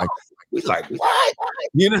y'all. Like, we like, what?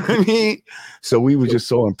 You know what I mean? So we were just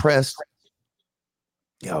so impressed.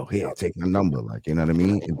 Yo, here, take my number. Like, you know what I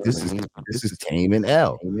mean? And this is Tame and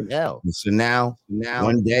L. And so now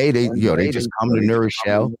one day they just come to Nourish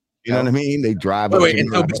Shell. You know what I mean? They drive up.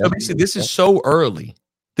 So basically, this is so early.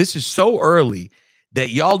 This is so early that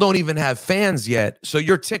y'all don't even have fans yet. So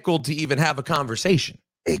you're tickled to even have a conversation.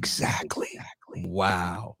 Exactly.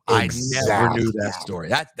 Wow. Exactly. I never knew that story.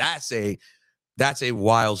 That's a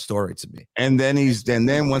wild story to me. And then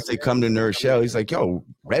once they come to Nourish Shell, he's like, yo,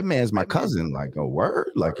 Redman's my cousin. Like, a word?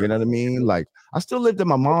 Like, you know what I mean? Like, I still lived in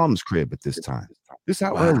my mom's crib at this time. This is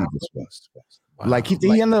how early this was. Wow. Like, he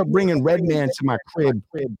ended up bringing Redman to my crib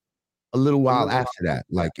a little while after that.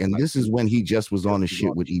 Like, and this is when he just was on the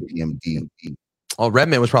shit with EPMD. Oh,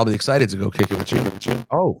 Redman was probably excited to go kick it with you.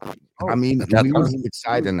 Oh, I mean, we was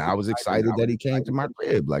excited, and I was excited that he came to my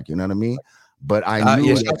crib. Like, you know what I mean? But I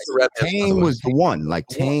knew that Tame was the one. Like,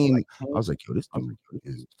 Tame, I was like, yo, this dude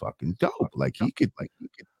is fucking dope. Like, he could.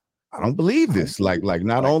 I don't believe this. Like,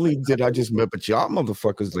 not only did I just, but y'all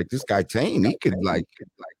motherfuckers, like, this guy Tame, he could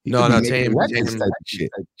Tame type of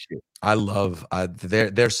shit. I love.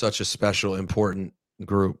 They're such a special, important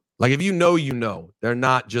group. Like, if you know, they're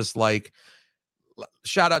not just like.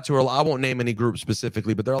 Shout out to her. I won't name any groups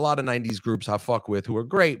specifically, but there are a lot of 90s groups I fuck with who are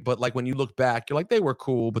great. But like, when you look back, you're like, they were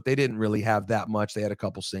cool, but they didn't really have that much. They had a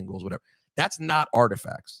couple singles, whatever. That's not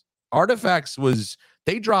Artifacts. Artifacts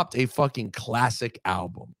they dropped a fucking classic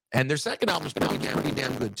album, and their second album's pretty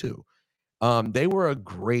damn good too. They were a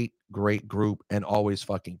great group and always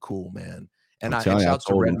fucking cool, man. And I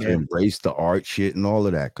told them to embrace the art shit and all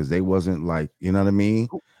of that, because they wasn't like, you know what I mean?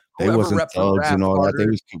 They wasn't thugs and all that. They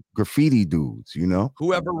was graffiti dudes, you know.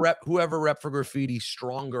 Whoever rep for graffiti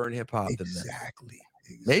stronger in hip hop than them. Exactly.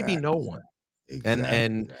 Maybe no one.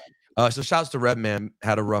 Exactly. So shouts to Redman.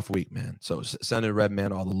 Had a rough week, man. So sending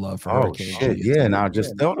Redman all the love for Hurricane. Shit, yeah. And I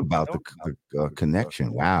just thought about the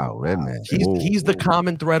connection. Wow, Redman. He's the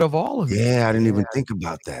common thread of all of it. Yeah, I didn't even think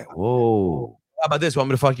about that. Whoa. How about this? Want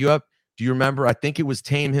me to fuck you up? Do you remember? I think it was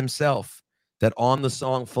Tame himself that on the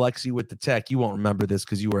song Flexi with the Tech, you won't remember this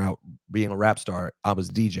because you were out being a rap star. I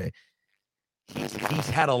was DJ. He's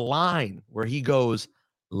had a line where he goes,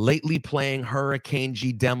 lately playing Hurricane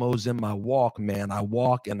G demos in my Walkman. I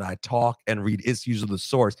walk and I talk and read issues of the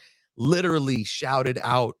source. Literally shouted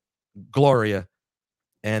out Gloria.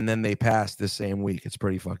 And then they passed this same week. It's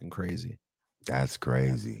pretty fucking crazy. That's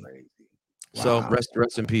crazy. So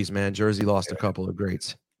rest in peace, man. Jersey lost a couple of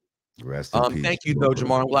greats. Rest in peace. Thank you though,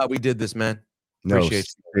 Jamar. I'm glad we did this, man. No, Appreciate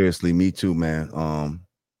you. seriously, me too, man.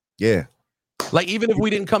 Yeah. Like, even if we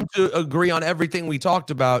didn't come to agree on everything we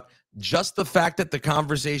talked about, just the fact that the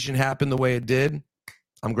conversation happened the way it did,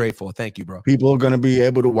 I'm grateful. Thank you, bro. People are going to be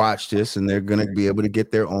able to watch this and they're going to be able to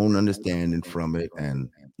get their own understanding from it. And,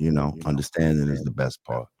 understanding is the best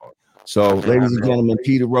part. So, ladies and gentlemen,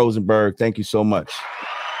 Peter Rosenberg, thank you so much.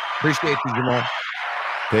 Appreciate you, Jamar.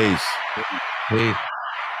 Peace. Peace.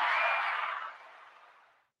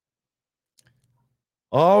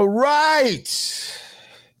 All right.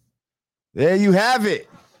 There you have it.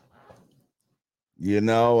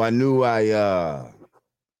 I knew I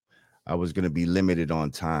was going to be limited on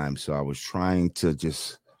time, so I was trying to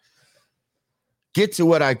just get to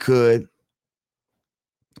what I could.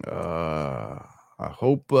 I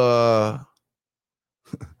hope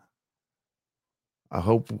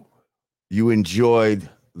you enjoyed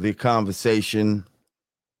the conversation.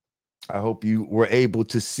 I hope you were able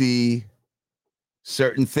to see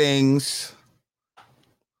certain things.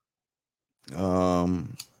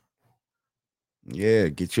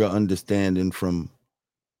 Get your understanding from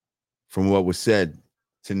what was said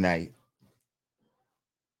tonight.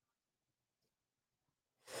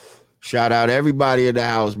 Shout out everybody in the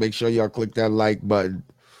house. Make sure y'all click that like button.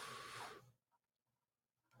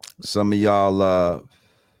 Some of y'all,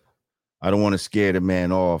 I don't want to scare the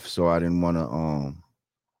man off, so I didn't want to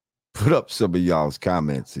put up some of y'all's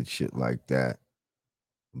comments and shit like that.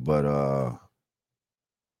 But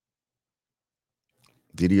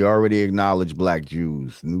did he already acknowledge black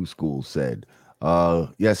Jews? New School said.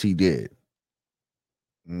 Yes, he did.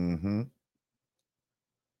 Mm-hmm.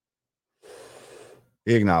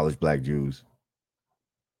 He acknowledged black Jews.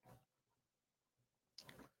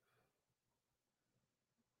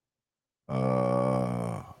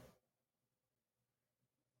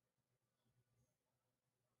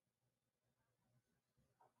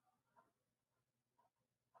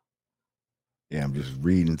 Yeah, I'm just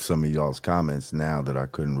reading some of y'all's comments now that I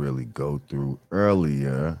couldn't really go through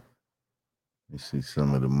earlier. You see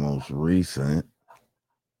some of the most recent.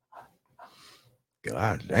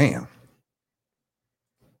 God damn.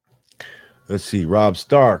 Let's see. Rob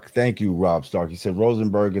Stark. Thank you, Rob Stark. He said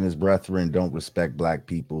Rosenberg and his brethren don't respect black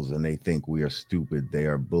peoples and they think we are stupid. They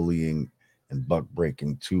are bullying and buck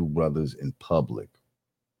breaking two brothers in public.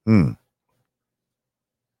 Thank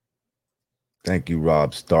you,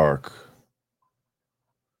 Rob Stark.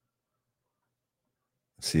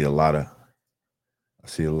 I see a lot of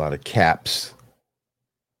caps.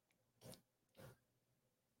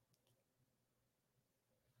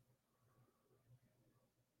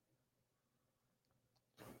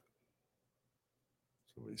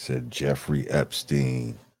 So he said Jeffrey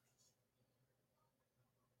Epstein.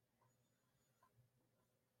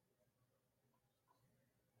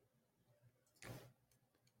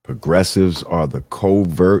 Progressives are the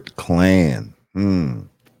covert Klan.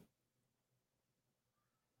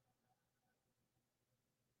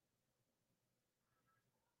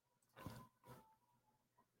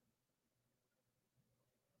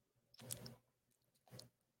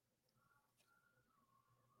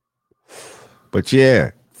 But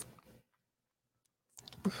yeah,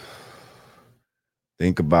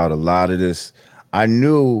 think about a lot of this. I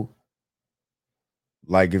knew,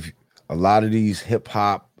 like, if a lot of these hip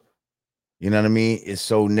hop, you know what I mean, is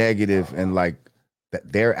so negative, and like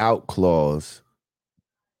that their outlaws,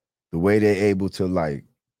 the way they're able to like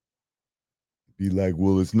be like,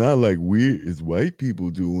 well, it's not like it's white people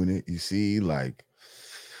doing it. You see, like,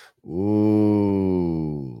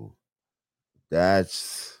 ooh,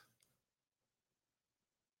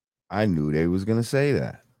 I knew they was gonna say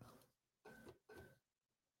that.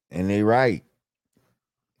 And they right.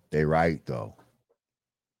 They right though.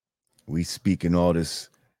 We speaking all this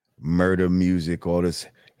murder music, all this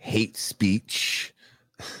hate speech.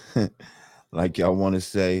 Like y'all want to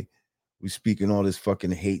say, we speaking all this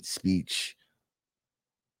fucking hate speech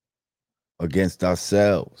against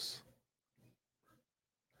ourselves.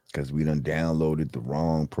 Because we done downloaded the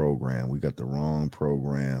wrong program. We got the wrong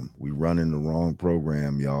program. We running the wrong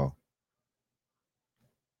program, y'all.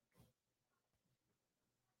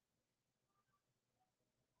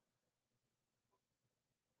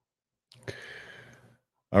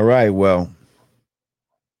 All right, well,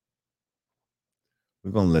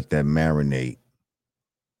 we're going to let that marinate.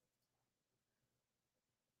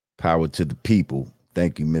 Power to the people.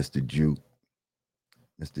 Thank you, Mr. Duke.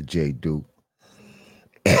 Mr. J. Duke.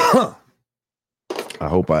 I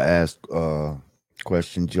hope I asked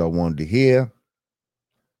questions y'all wanted to hear.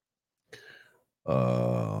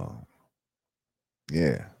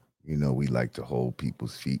 Yeah, we like to hold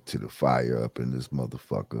people's feet to the fire up in this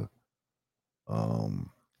motherfucker.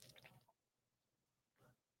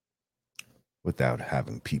 without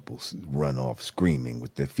having people run off screaming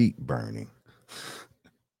with their feet burning.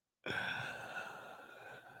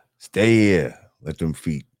 Stay here. Let them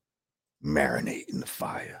feet marinate in the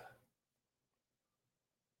fire.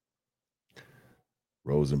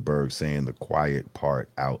 Rosenberg saying the quiet part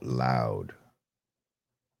out loud.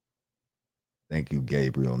 Thank you,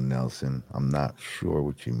 Gabriel Nelson. I'm not sure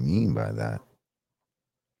what you mean by that.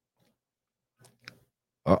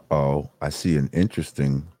 I see an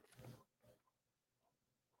interesting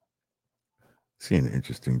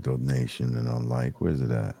donation, and I'm like, where's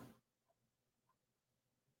it at?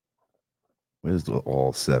 Where's the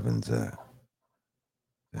all sevens at?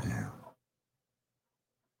 Damn.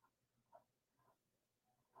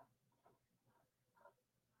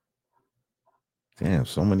 Damn,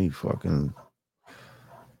 so many fucking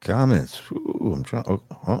comments. Ooh, I'm trying.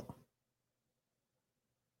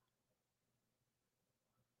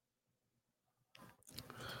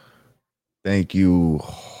 Thank you,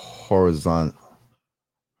 horizontal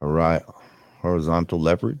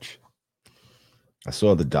leverage. I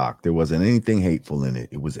saw the doc. There wasn't anything hateful in it.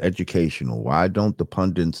 It was educational. Why don't the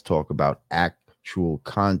pundits talk about actual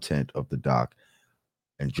content of the doc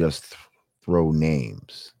and just throw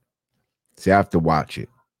names? See, I have to watch it.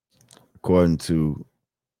 According to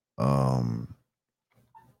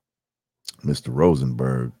Mr.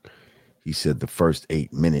 Rosenberg, he said the first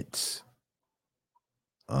 8 minutes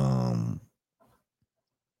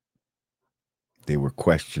they were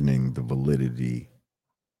questioning the validity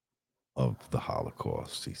of the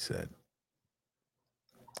Holocaust, he said.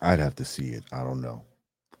 I'd have to see it. I don't know.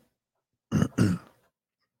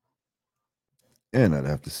 And I'd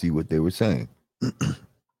have to see what they were saying.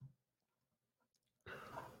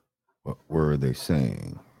 What were they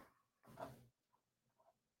saying?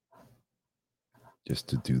 Just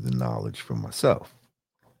to do the knowledge for myself.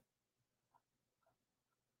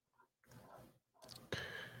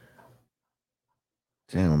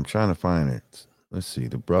 Damn, I'm trying to find it. Let's see.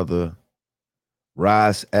 The brother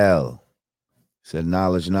Ras L said,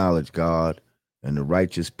 knowledge, God, and the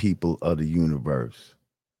righteous people of the universe.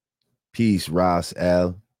 Peace, Ras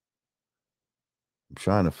L. I'm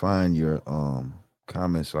trying to find your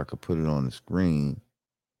comment so I could put it on the screen.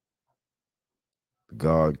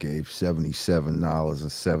 God gave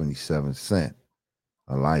 $77.77.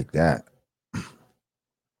 I like that.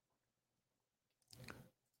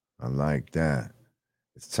 I like that.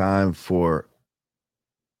 It's time for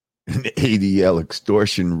an ADL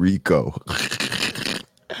extortion RICO.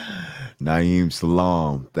 Naeem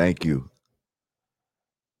Salam, thank you.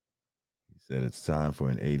 He said it's time for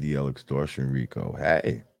an ADL extortion RICO.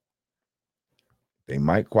 Hey, they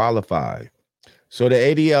might qualify. So the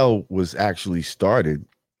ADL was actually started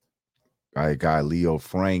by a guy, Leo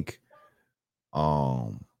Frank.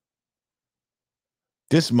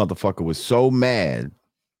 This motherfucker was so mad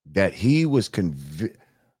that he was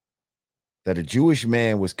that a Jewish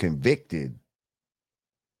man was convicted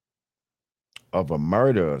of a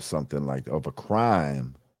murder or something like of a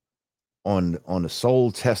crime on the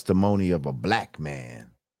sole testimony of a black man.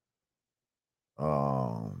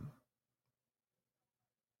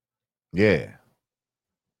 Yeah.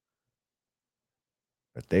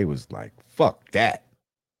 But they was like, fuck that.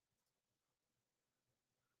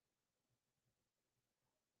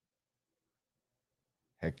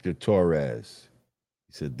 Hector Torres.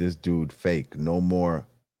 He said, this dude fake. No more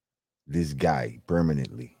this guy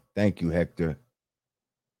permanently. Thank you, Hector.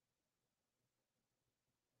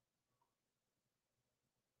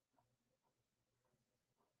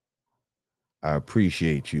 I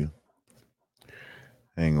appreciate you.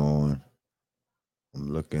 Hang on.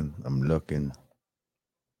 I'm looking.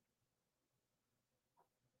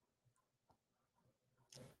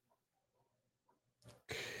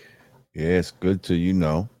 Yeah, it's good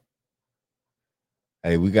to,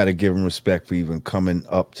 Hey, we got to give him respect for even coming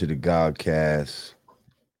up to the Godcast,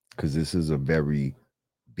 because this is a very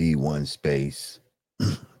B1 space.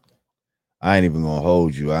 I ain't even gonna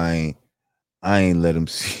hold you. I ain't let him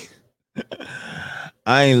see.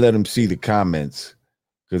 I ain't let him see the comments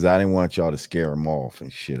because I didn't want y'all to scare him off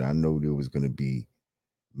and shit. I know there was gonna be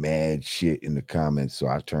mad shit in the comments, so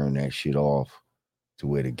I turned that shit off to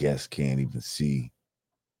where the guests can't even see,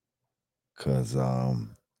 because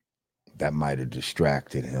that might have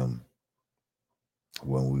distracted him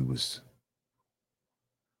when we was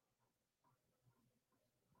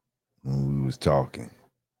talking.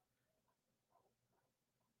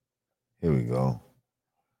 Here we go.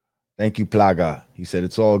 Thank you, Plaga. He said,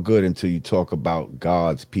 it's all good until you talk about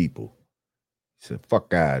God's people. He said,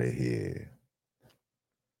 fuck out of here.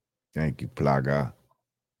 Thank you, Plaga.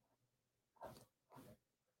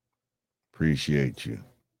 Appreciate you.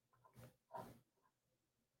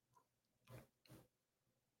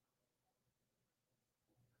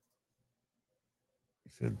 He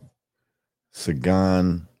said,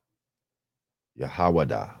 Sagan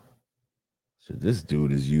Yahawada. So this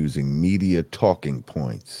dude is using media talking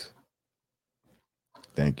points.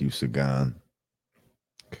 Thank you, Sagan.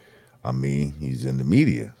 I mean, he's in the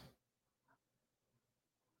media.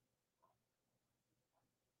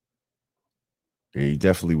 Yeah, he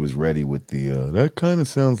definitely was ready with the, that kind of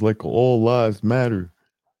sounds like all lives matter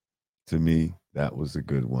to me. That was a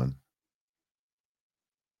good one.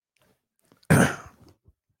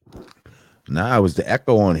 Nah, it was the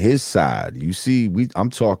echo on his side. You see, I'm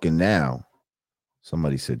talking now.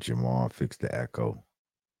 Somebody said Jamar fixed the echo.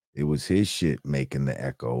 It was his shit making the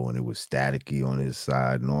echo, and it was staticky on his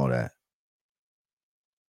side and all that.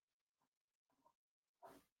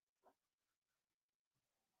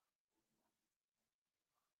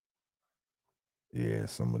 Yeah,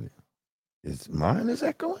 somebody. Is mine is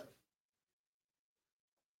echoing?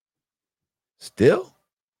 Still?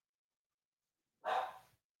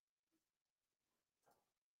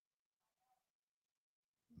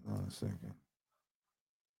 Hold on a second.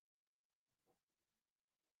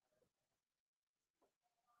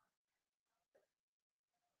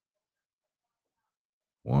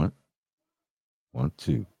 One, one,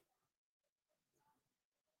 two.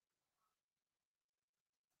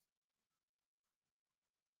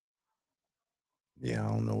 Yeah, I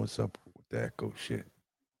don't know what's up with the echo shit.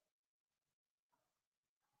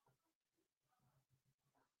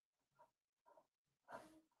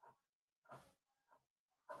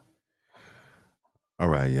 All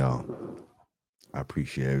right, y'all. I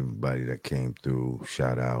appreciate everybody that came through.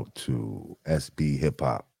 Shout out to SB Hip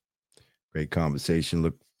Hop. Great conversation.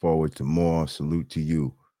 Look forward to more. Salute to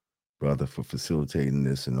you, brother, for facilitating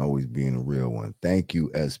this and always being a real one. Thank you,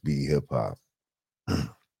 SB Hip Hop.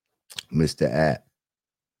 Mr. At.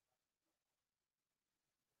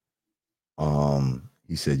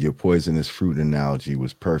 He said your poisonous fruit analogy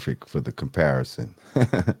was perfect for the comparison.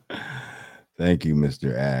 Thank you,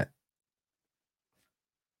 Mr. At.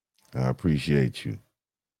 I appreciate you.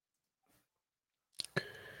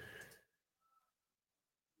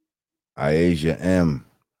 Iasia M.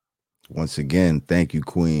 Once again, thank you,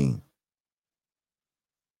 Queen.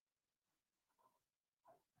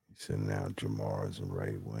 He said now Jamar is a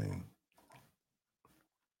right wing.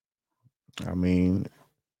 I mean,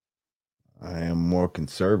 I am more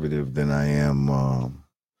conservative than I am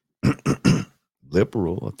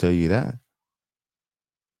liberal, I'll tell you that.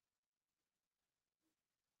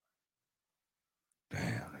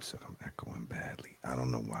 Damn, they said I'm echoing badly. I don't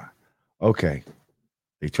know why. Okay.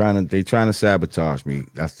 They trying to sabotage me.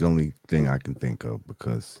 That's the only thing I can think of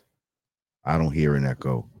because I don't hear an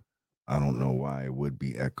echo. I don't know why it would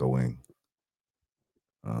be echoing.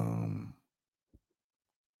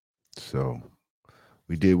 So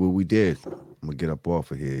we did what we did. I'm gonna get up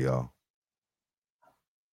off of here, y'all.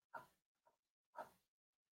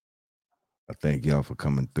 I thank y'all for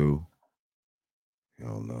coming through.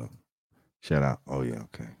 Y'all shout out. Oh yeah,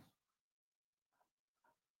 okay.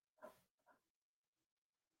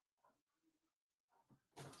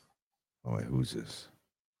 Oh wait, who's this?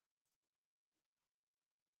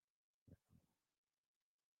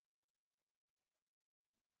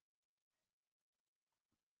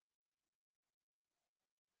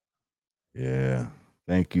 Yeah.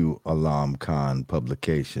 Thank you, Alam Khan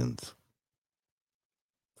Publications.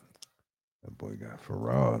 That boy got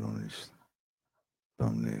Farad on his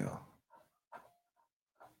thumbnail.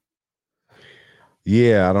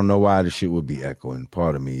 Yeah, I don't know why the shit would be echoing.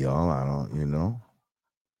 Pardon me, y'all. I don't,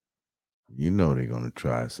 You know they're gonna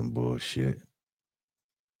try some bullshit.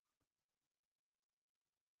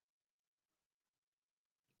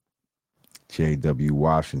 J.W.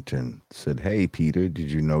 Washington said, "Hey Peter,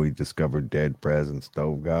 did you know he discovered dead present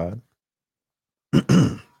stove god?"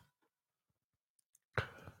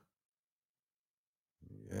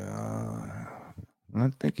 Yeah, I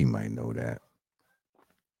think he might know that.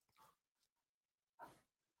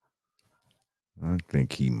 I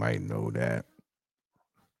think he might know that.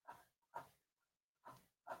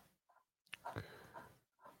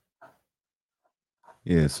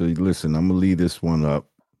 Yeah, so listen, I'm gonna leave this one up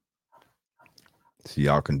so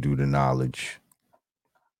y'all can do the knowledge.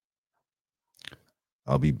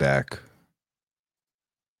 I'll be back.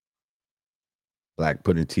 Black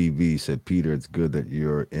Pudding TV said, Peter, it's good that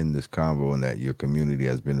you're in this convo and that your community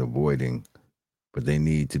has been avoiding, but they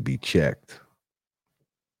need to be checked.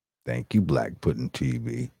 Thank you, Black Pudding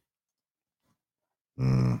TV.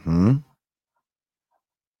 Mm-hmm.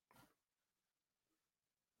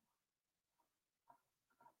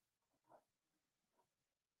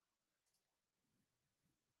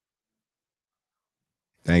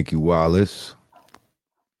 Thank you, Wallace.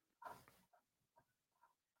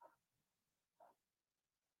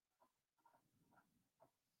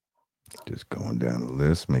 Just going down the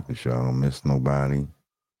list, making sure I don't miss nobody.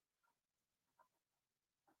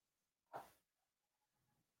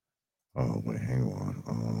 Oh wait, hang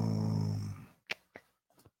on.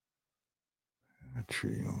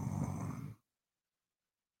 Tree on.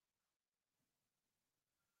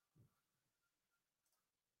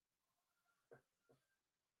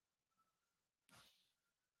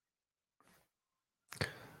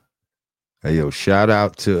 Hey yo, shout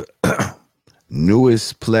out to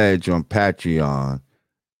newest pledge on Patreon,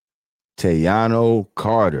 Tayano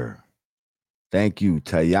Carter. Thank you,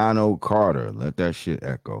 Tayano Carter. Let that shit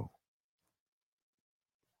echo.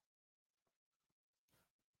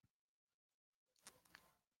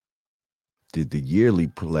 Did the yearly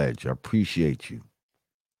pledge. I appreciate you.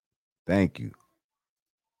 Thank you.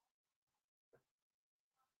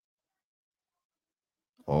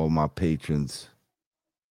 All my patrons.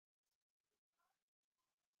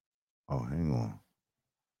 Oh, hang on.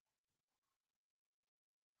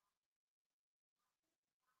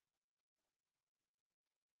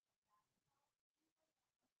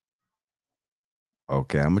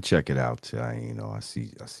 Okay, I'm gonna check it out. I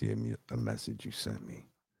see a message you sent me.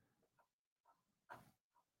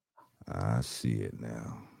 I see it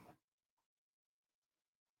now.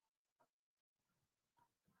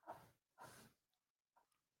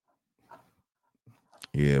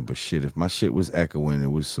 Yeah, but shit, if my shit was echoing,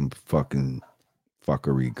 it was some fucking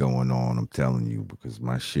fuckery going on. I'm telling you, because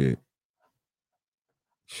my shit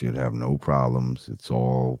should have no problems. It's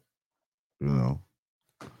all, you know,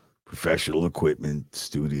 professional equipment,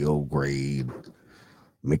 studio grade,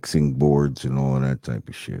 mixing boards, and all that type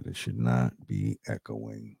of shit. It should not be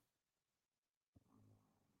echoing.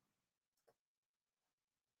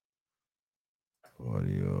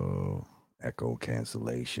 Audio echo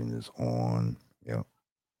cancellation is on. Yep.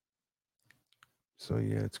 So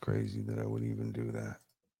yeah, it's crazy that I would even do that.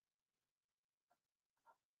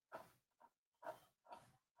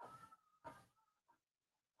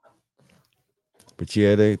 But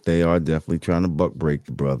yeah, they are definitely trying to buck break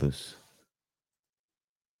the brothers.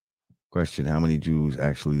 Question: how many Jews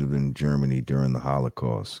actually lived in Germany during the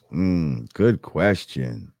Holocaust? Good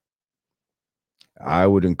question. I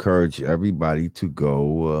would encourage everybody to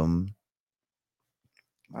go.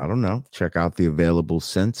 I don't know. Check out the available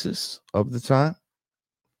census of the time.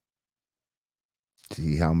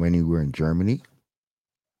 See how many were in Germany.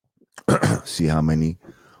 See how many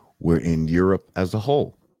were in Europe as a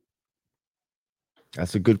whole.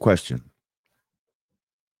 That's a good question.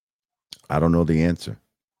 I don't know the answer,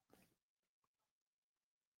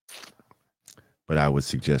 but I would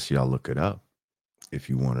suggest y'all look it up if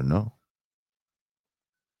you want to know.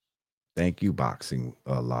 Thank you, Boxing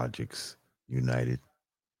Logics United.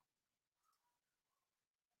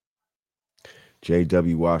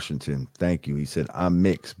 J.W. Washington, thank you. He said, I'm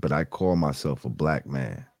mixed, but I call myself a black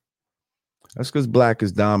man. That's because black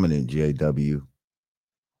is dominant, J.W.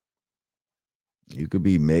 You could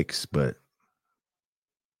be mixed, but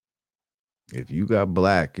if you got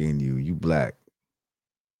black in you, you black.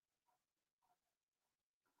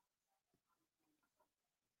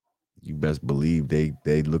 You best believe they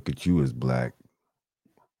look at you as black.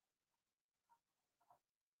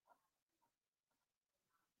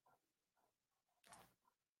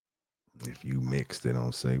 If you mix, they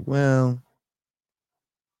don't say, well,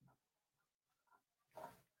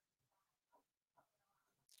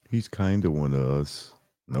 he's kind of one of us.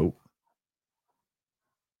 Nope.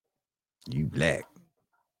 You black.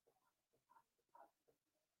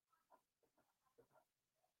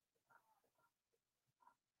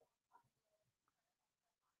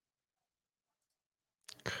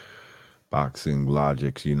 Boxing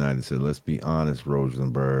Logics United said, let's be honest,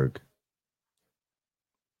 Rosenberg.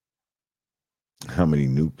 How many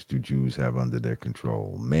nukes do Jews have under their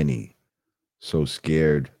control? Many. So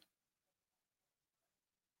scared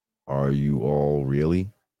are you all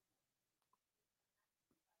really?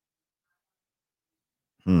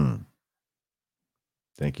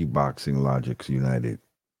 Thank you, Boxing Logics United.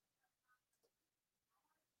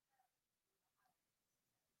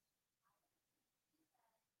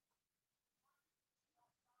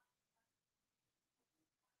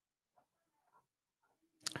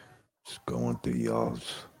 Just going through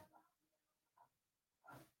y'all's.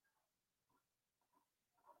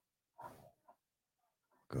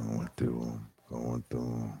 Going through them. Going through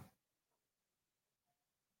them.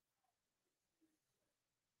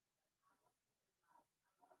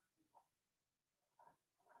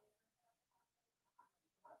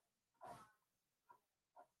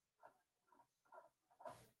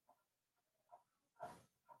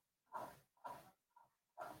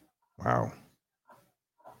 Wow.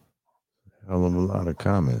 Hell of a lot of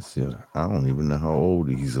comments. Yeah. I don't even know how old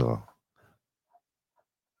these are.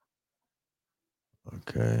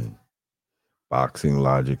 Okay. Boxing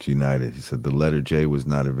Logic United. He said the letter J was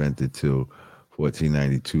not invented till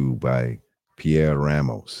 1492 by Pierre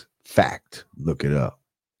Ramos. Fact. Look it up.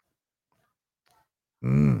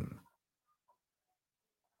 Mm.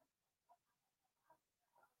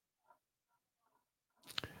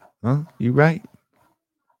 Huh? You right.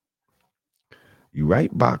 You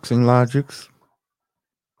right, Boxing Logics.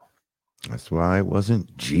 That's why it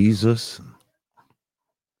wasn't Jesus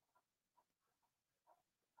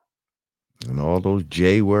and all those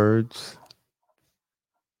J words.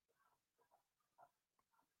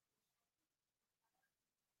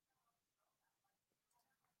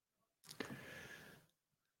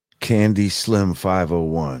 Candy Slim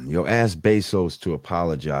 501. Yo, ask Bezos to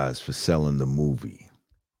apologize for selling the movie.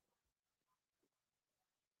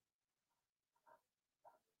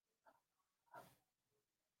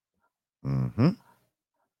 Mm-hmm.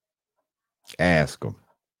 Ask him.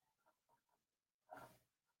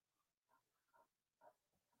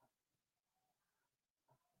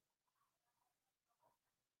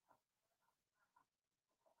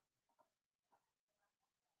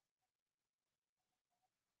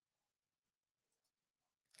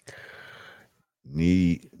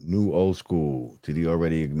 New old school. Did he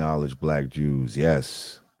already acknowledge black Jews?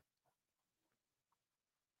 Yes,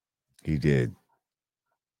 he did.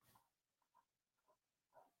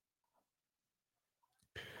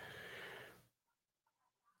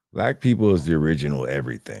 Black people is the original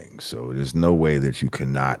everything. So there's no way that you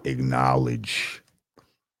cannot acknowledge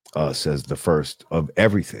us as the first of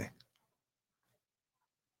everything.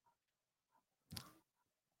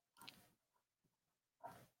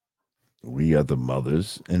 We are the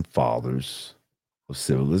mothers and fathers of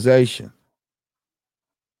civilization.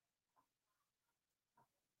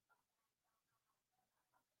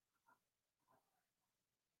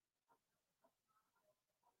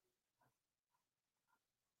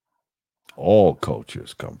 All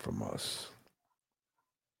cultures come from us.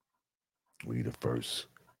 We the first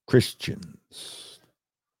Christians,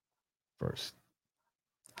 first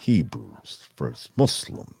Hebrews, first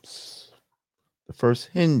Muslims, the first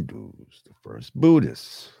Hindus, the first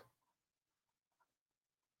Buddhists,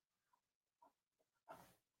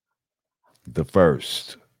 the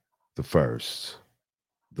first, the first,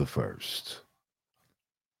 the first.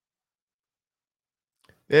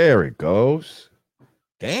 There it goes.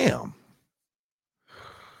 Damn.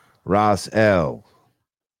 Ross L.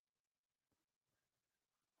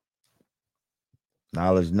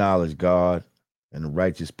 Knowledge, knowledge, God, and the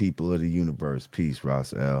righteous people of the universe. Peace,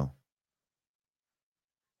 Ross L.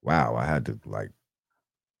 Wow, I had to like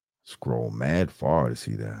scroll mad far to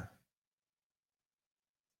see that.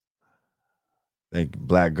 Thank you.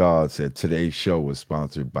 Black God said today's show was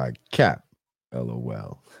sponsored by Cap.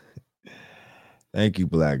 LOL. Thank you,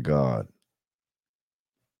 Black God.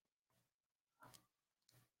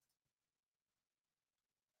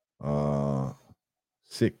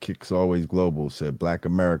 Sick Kicks Always Global said, Black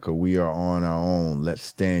America, we are on our own. Let's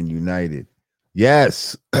stand united.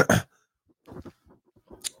 Yes.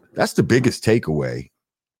 That's the biggest takeaway.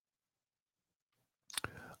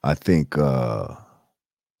 I think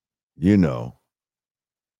you know,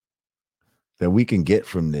 that we can get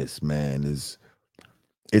from this, man, is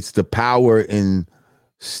it's the power in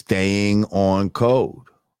staying on code,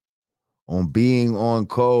 on being on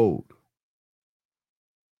code,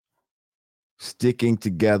 sticking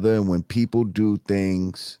together. And when people do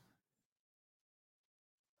things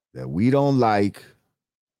that we don't like,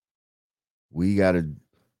 we gotta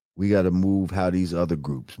move how these other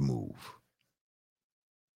groups move.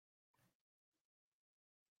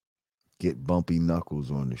 Get Bumpy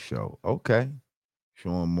Knuckles on the show. Okay.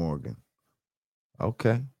 Sean Morgan.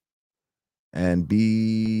 Okay. And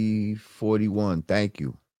B41. Thank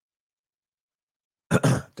you.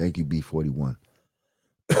 Thank you, B41.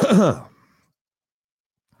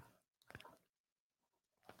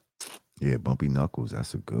 Yeah, Bumpy Knuckles.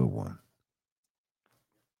 That's a good one.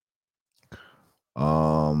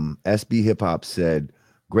 SB Hip Hop said,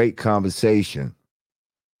 great conversation.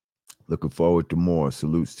 Looking forward to more.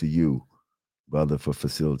 Salutes to you, brother, for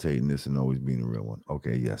facilitating this and always being a real one.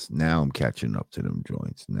 Okay, yes. Now I'm catching up to them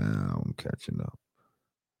joints. Now I'm catching up.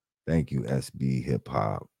 Thank you, SB Hip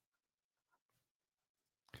Hop.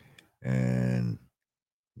 And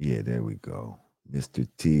yeah, there we go. Mr.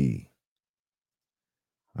 T.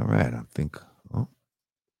 All right, I think. Oh.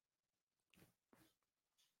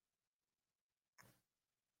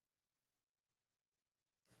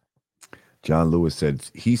 John Lewis said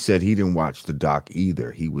he didn't watch the doc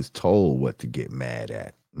either. He was told what to get mad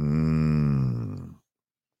at.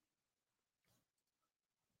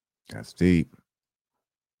 That's deep.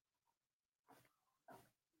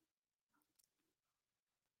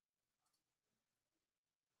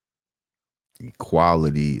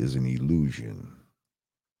 Equality is an illusion.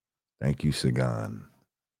 Thank you, Sagan.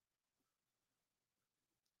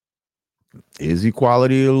 Is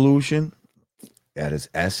equality an illusion? At its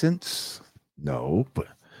essence? No, but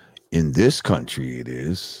in this country it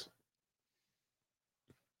is.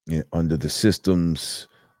 Under the systems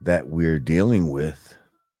that we're dealing with,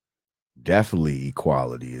 definitely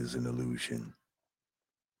equality is an illusion.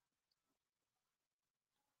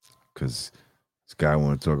 Because this guy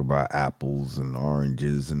want to talk about apples and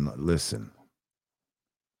oranges, and listen.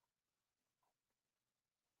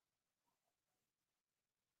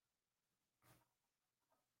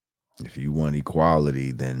 If you want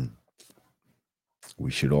equality, then we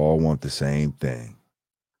should all want the same thing.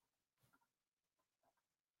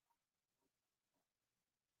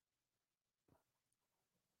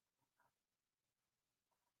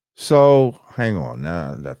 So hang on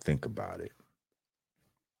now that I think about it.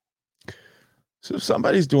 So if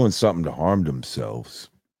somebody's doing something to harm themselves,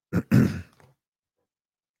 do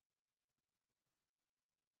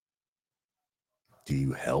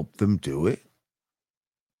you help them do it?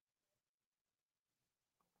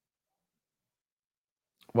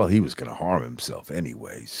 Well, he was going to harm himself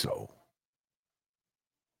anyway, so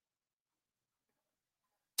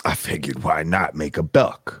I figured why not make a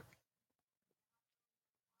buck?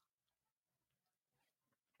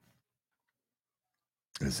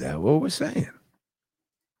 Is that what we're saying?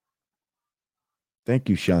 Thank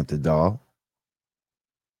you, Shanta Doll.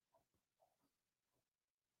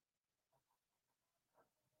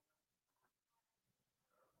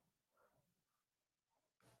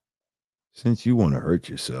 Since you want to hurt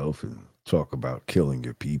yourself and talk about killing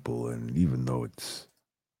your people, and even though it's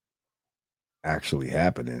actually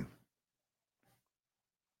happening,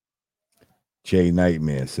 Jay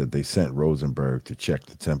Nightmare said they sent Rosenberg to check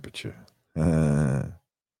the temperature. Yeah,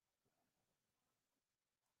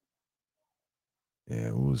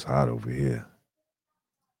 it was hot over here.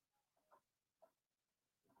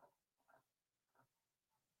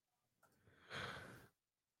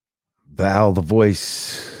 Val, the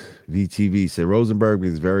voice, VTV said Rosenberg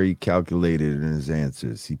is very calculated in his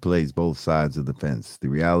answers. He plays both sides of the fence. The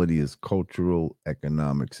reality is cultural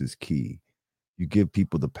economics is key. You give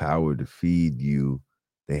people the power to feed you,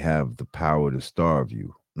 they have the power to starve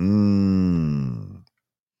you.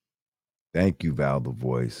 Thank you, Val, the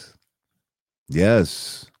voice.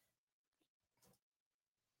 Yes.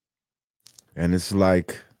 And it's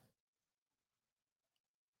like,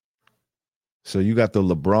 so you got the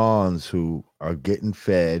LeBrons who are getting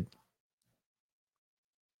fed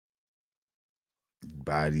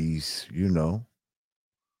by these,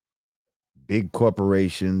 big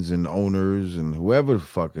corporations and owners and whoever the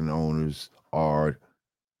fucking owners are.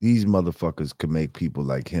 These motherfuckers could make people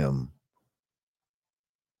like him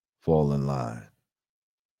fall in line.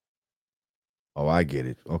 Oh, I get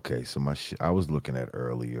it. Okay, so my shit, I was looking at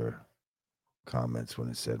earlier comments when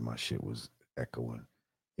it said my shit was echoing.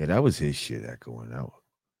 Yeah, that was his shit echoing.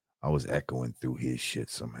 I was echoing through his shit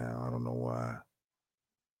somehow. I don't know why.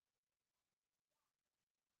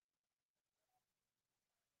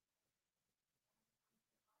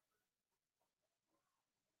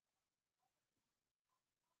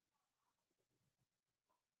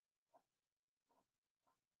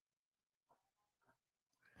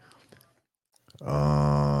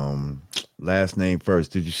 Um, Last name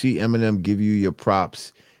first. Did you see Eminem give you your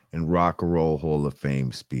props in Rock and Roll Hall of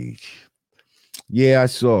Fame speech? Yeah, I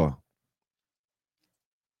saw.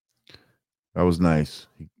 That was nice.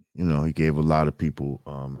 He gave a lot of people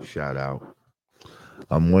shout out.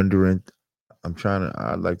 I'm wondering. I'm trying to.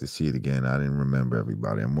 I'd like to see it again. I didn't remember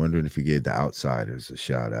everybody. I'm wondering if he gave the Outsiders a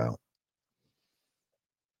shout out.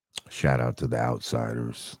 Shout out to the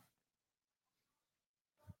Outsiders.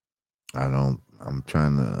 I don't. I'm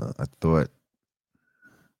trying to. I thought.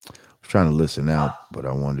 I was trying to listen out, but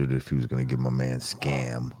I wondered if he was going to give my man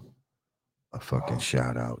Scam a fucking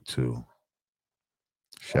shout out too.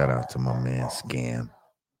 Shout out to my man Scam.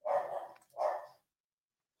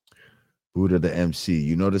 Buddha the MC.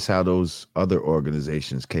 You notice how those other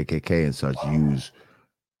organizations, KKK and such,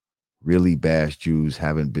 really bash Jews,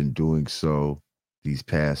 haven't been doing so these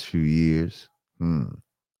past few years?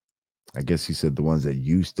 I guess he said the ones that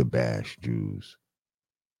used to bash Jews.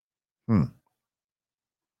 You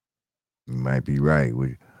might be right.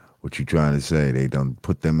 What you trying to say? They don't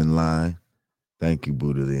put them in line? Thank you,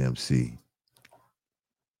 Buddha the MC.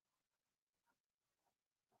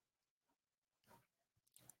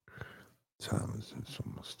 time is it? It's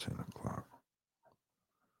almost 10 o'clock.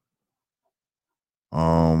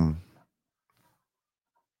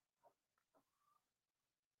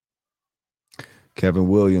 Kevin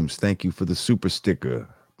Williams, thank you for the super sticker.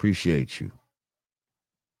 Appreciate you.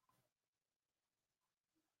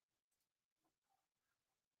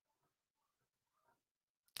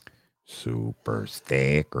 Super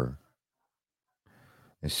sticker.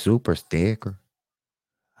 A super sticker.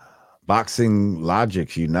 Boxing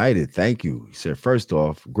Logics United, thank you. He said, first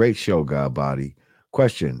off, great show, Godbody.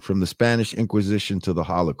 Question, from the Spanish Inquisition to the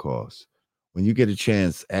Holocaust. When you get a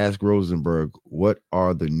chance, ask Rosenberg, what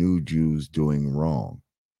are the new Jews doing wrong?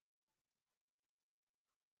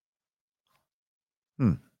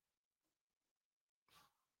 Not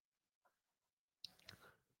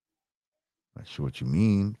sure what you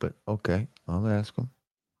mean, but okay, I'll ask him.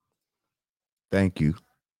 Thank you.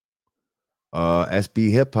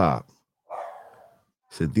 SB Hip Hop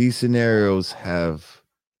said these scenarios have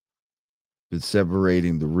been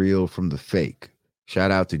separating the real from the fake.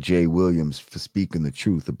 Shout out to Jay Williams for speaking the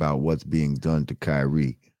truth about what's being done to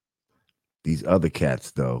Kyrie. These other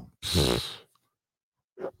cats, though,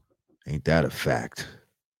 ain't that a fact?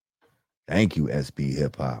 Thank you, SB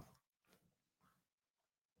Hip Hop.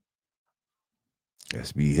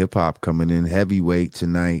 SB Hip Hop coming in heavyweight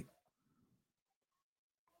tonight.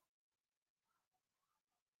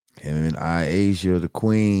 Him and Asia, the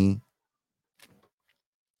queen.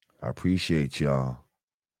 I appreciate y'all.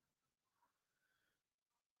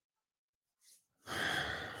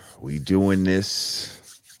 We doing this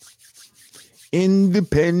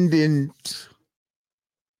independent.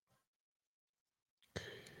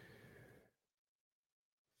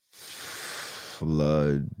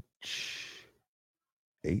 Flood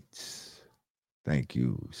 8. Thank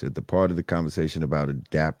you. He said the part of the conversation about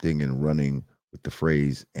adapting and running with the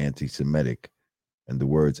phrase anti-Semitic and the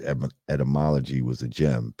words etymology was a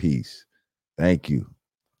gem. Peace. Thank you.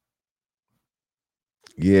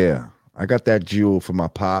 Yeah, I got that jewel for my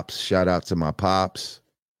pops. Shout out to my pops.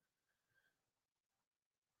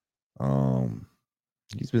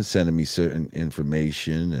 He's been sending me certain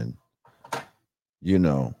information, and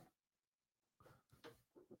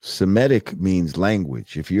Semitic means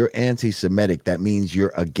language. If you're anti-Semitic, that means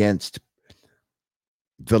you're against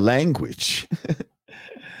the language.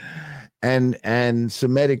 and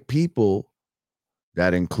Semitic people,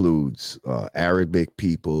 that includes Arabic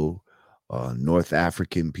people, North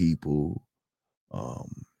African people,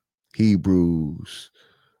 Hebrews.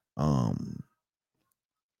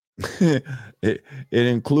 It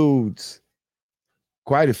includes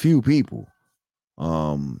quite a few people.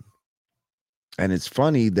 And it's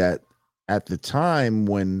funny that at the time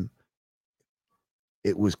when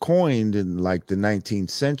it was coined in like the 19th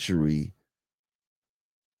century,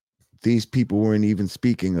 these people weren't even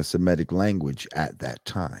speaking a Semitic language at that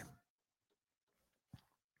time.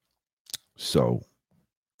 So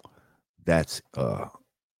that's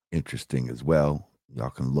interesting as well. Y'all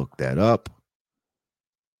can look that up.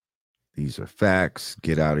 These are facts.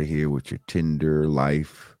 Get out of here with your Tinder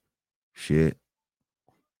life shit.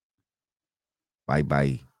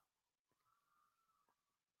 Bye-bye.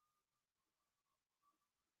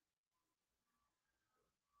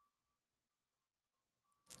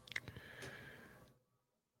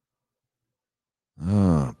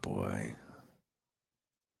 Oh, boy.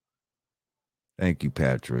 Thank you,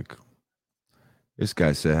 Patrick. This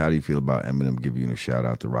guy said, how do you feel about Eminem giving you a shout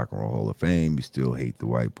out to Rock and Roll Hall of Fame? You still hate the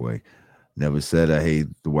white boy. Never said I hate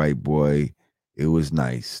the white boy. It was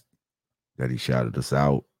nice that he shouted us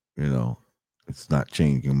out. It's not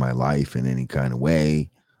changing my life in any kind of way.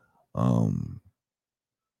 But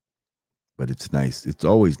it's nice. It's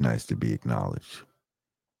always nice to be acknowledged.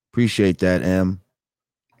 Appreciate that, M.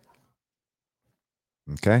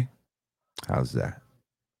 Okay? How's that?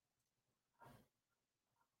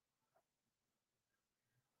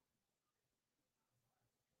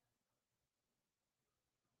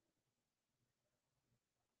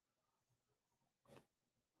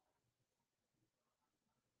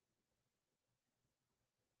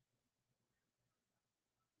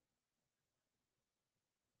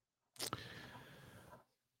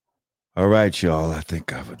 All right, y'all. I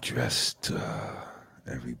think I've addressed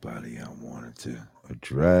everybody I wanted to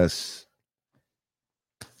address.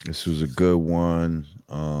 This was a good one.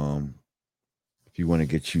 If you want to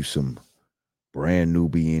get you some brand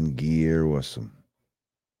Nubian gear or some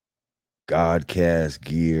Godcast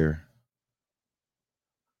gear,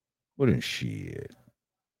 wouldn't shit.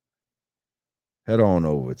 Head on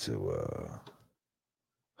over to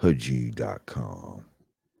hoodgie.com.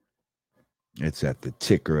 It's at the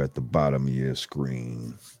ticker at the bottom of your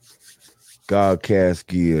screen. Godcast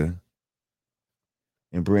gear.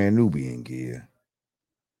 and brand Nubian gear,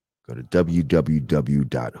 go to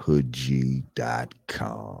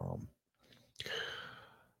www.hoodg.com.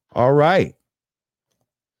 All right.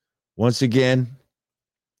 Once again,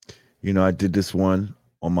 I did this one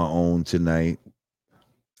on my own tonight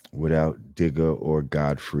without Digger or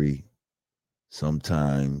Godfrey.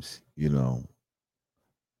 Sometimes, you don't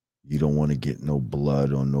want to get no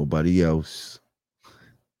blood on nobody else.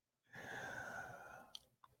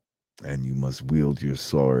 And you must wield your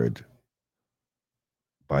sword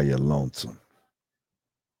by your lonesome.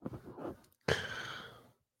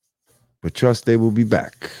 But trust they will be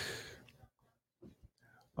back.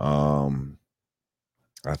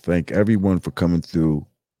 I thank everyone for coming through.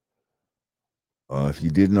 If you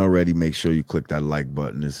didn't already, make sure you click that like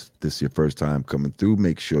button. If this is your first time coming through,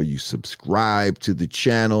 make sure you subscribe to the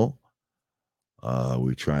channel.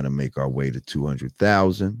 We're trying to make our way to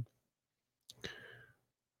 200,000.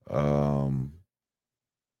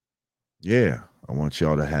 Yeah, I want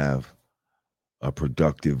y'all to have a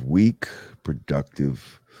productive week,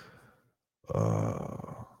 productive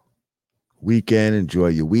weekend. Enjoy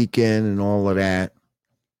your weekend and all of that.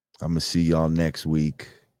 I'm going to see y'all next week.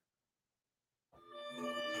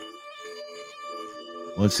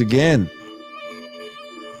 Once again,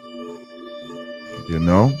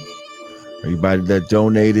 everybody that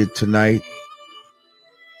donated tonight,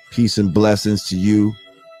 peace and blessings to you.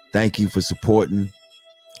 Thank you for supporting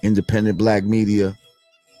independent black media.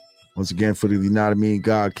 Once again, for the United Me and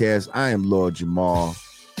Godcast, I am Lord Jamar.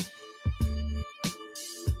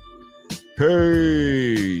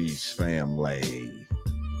 Peace, family.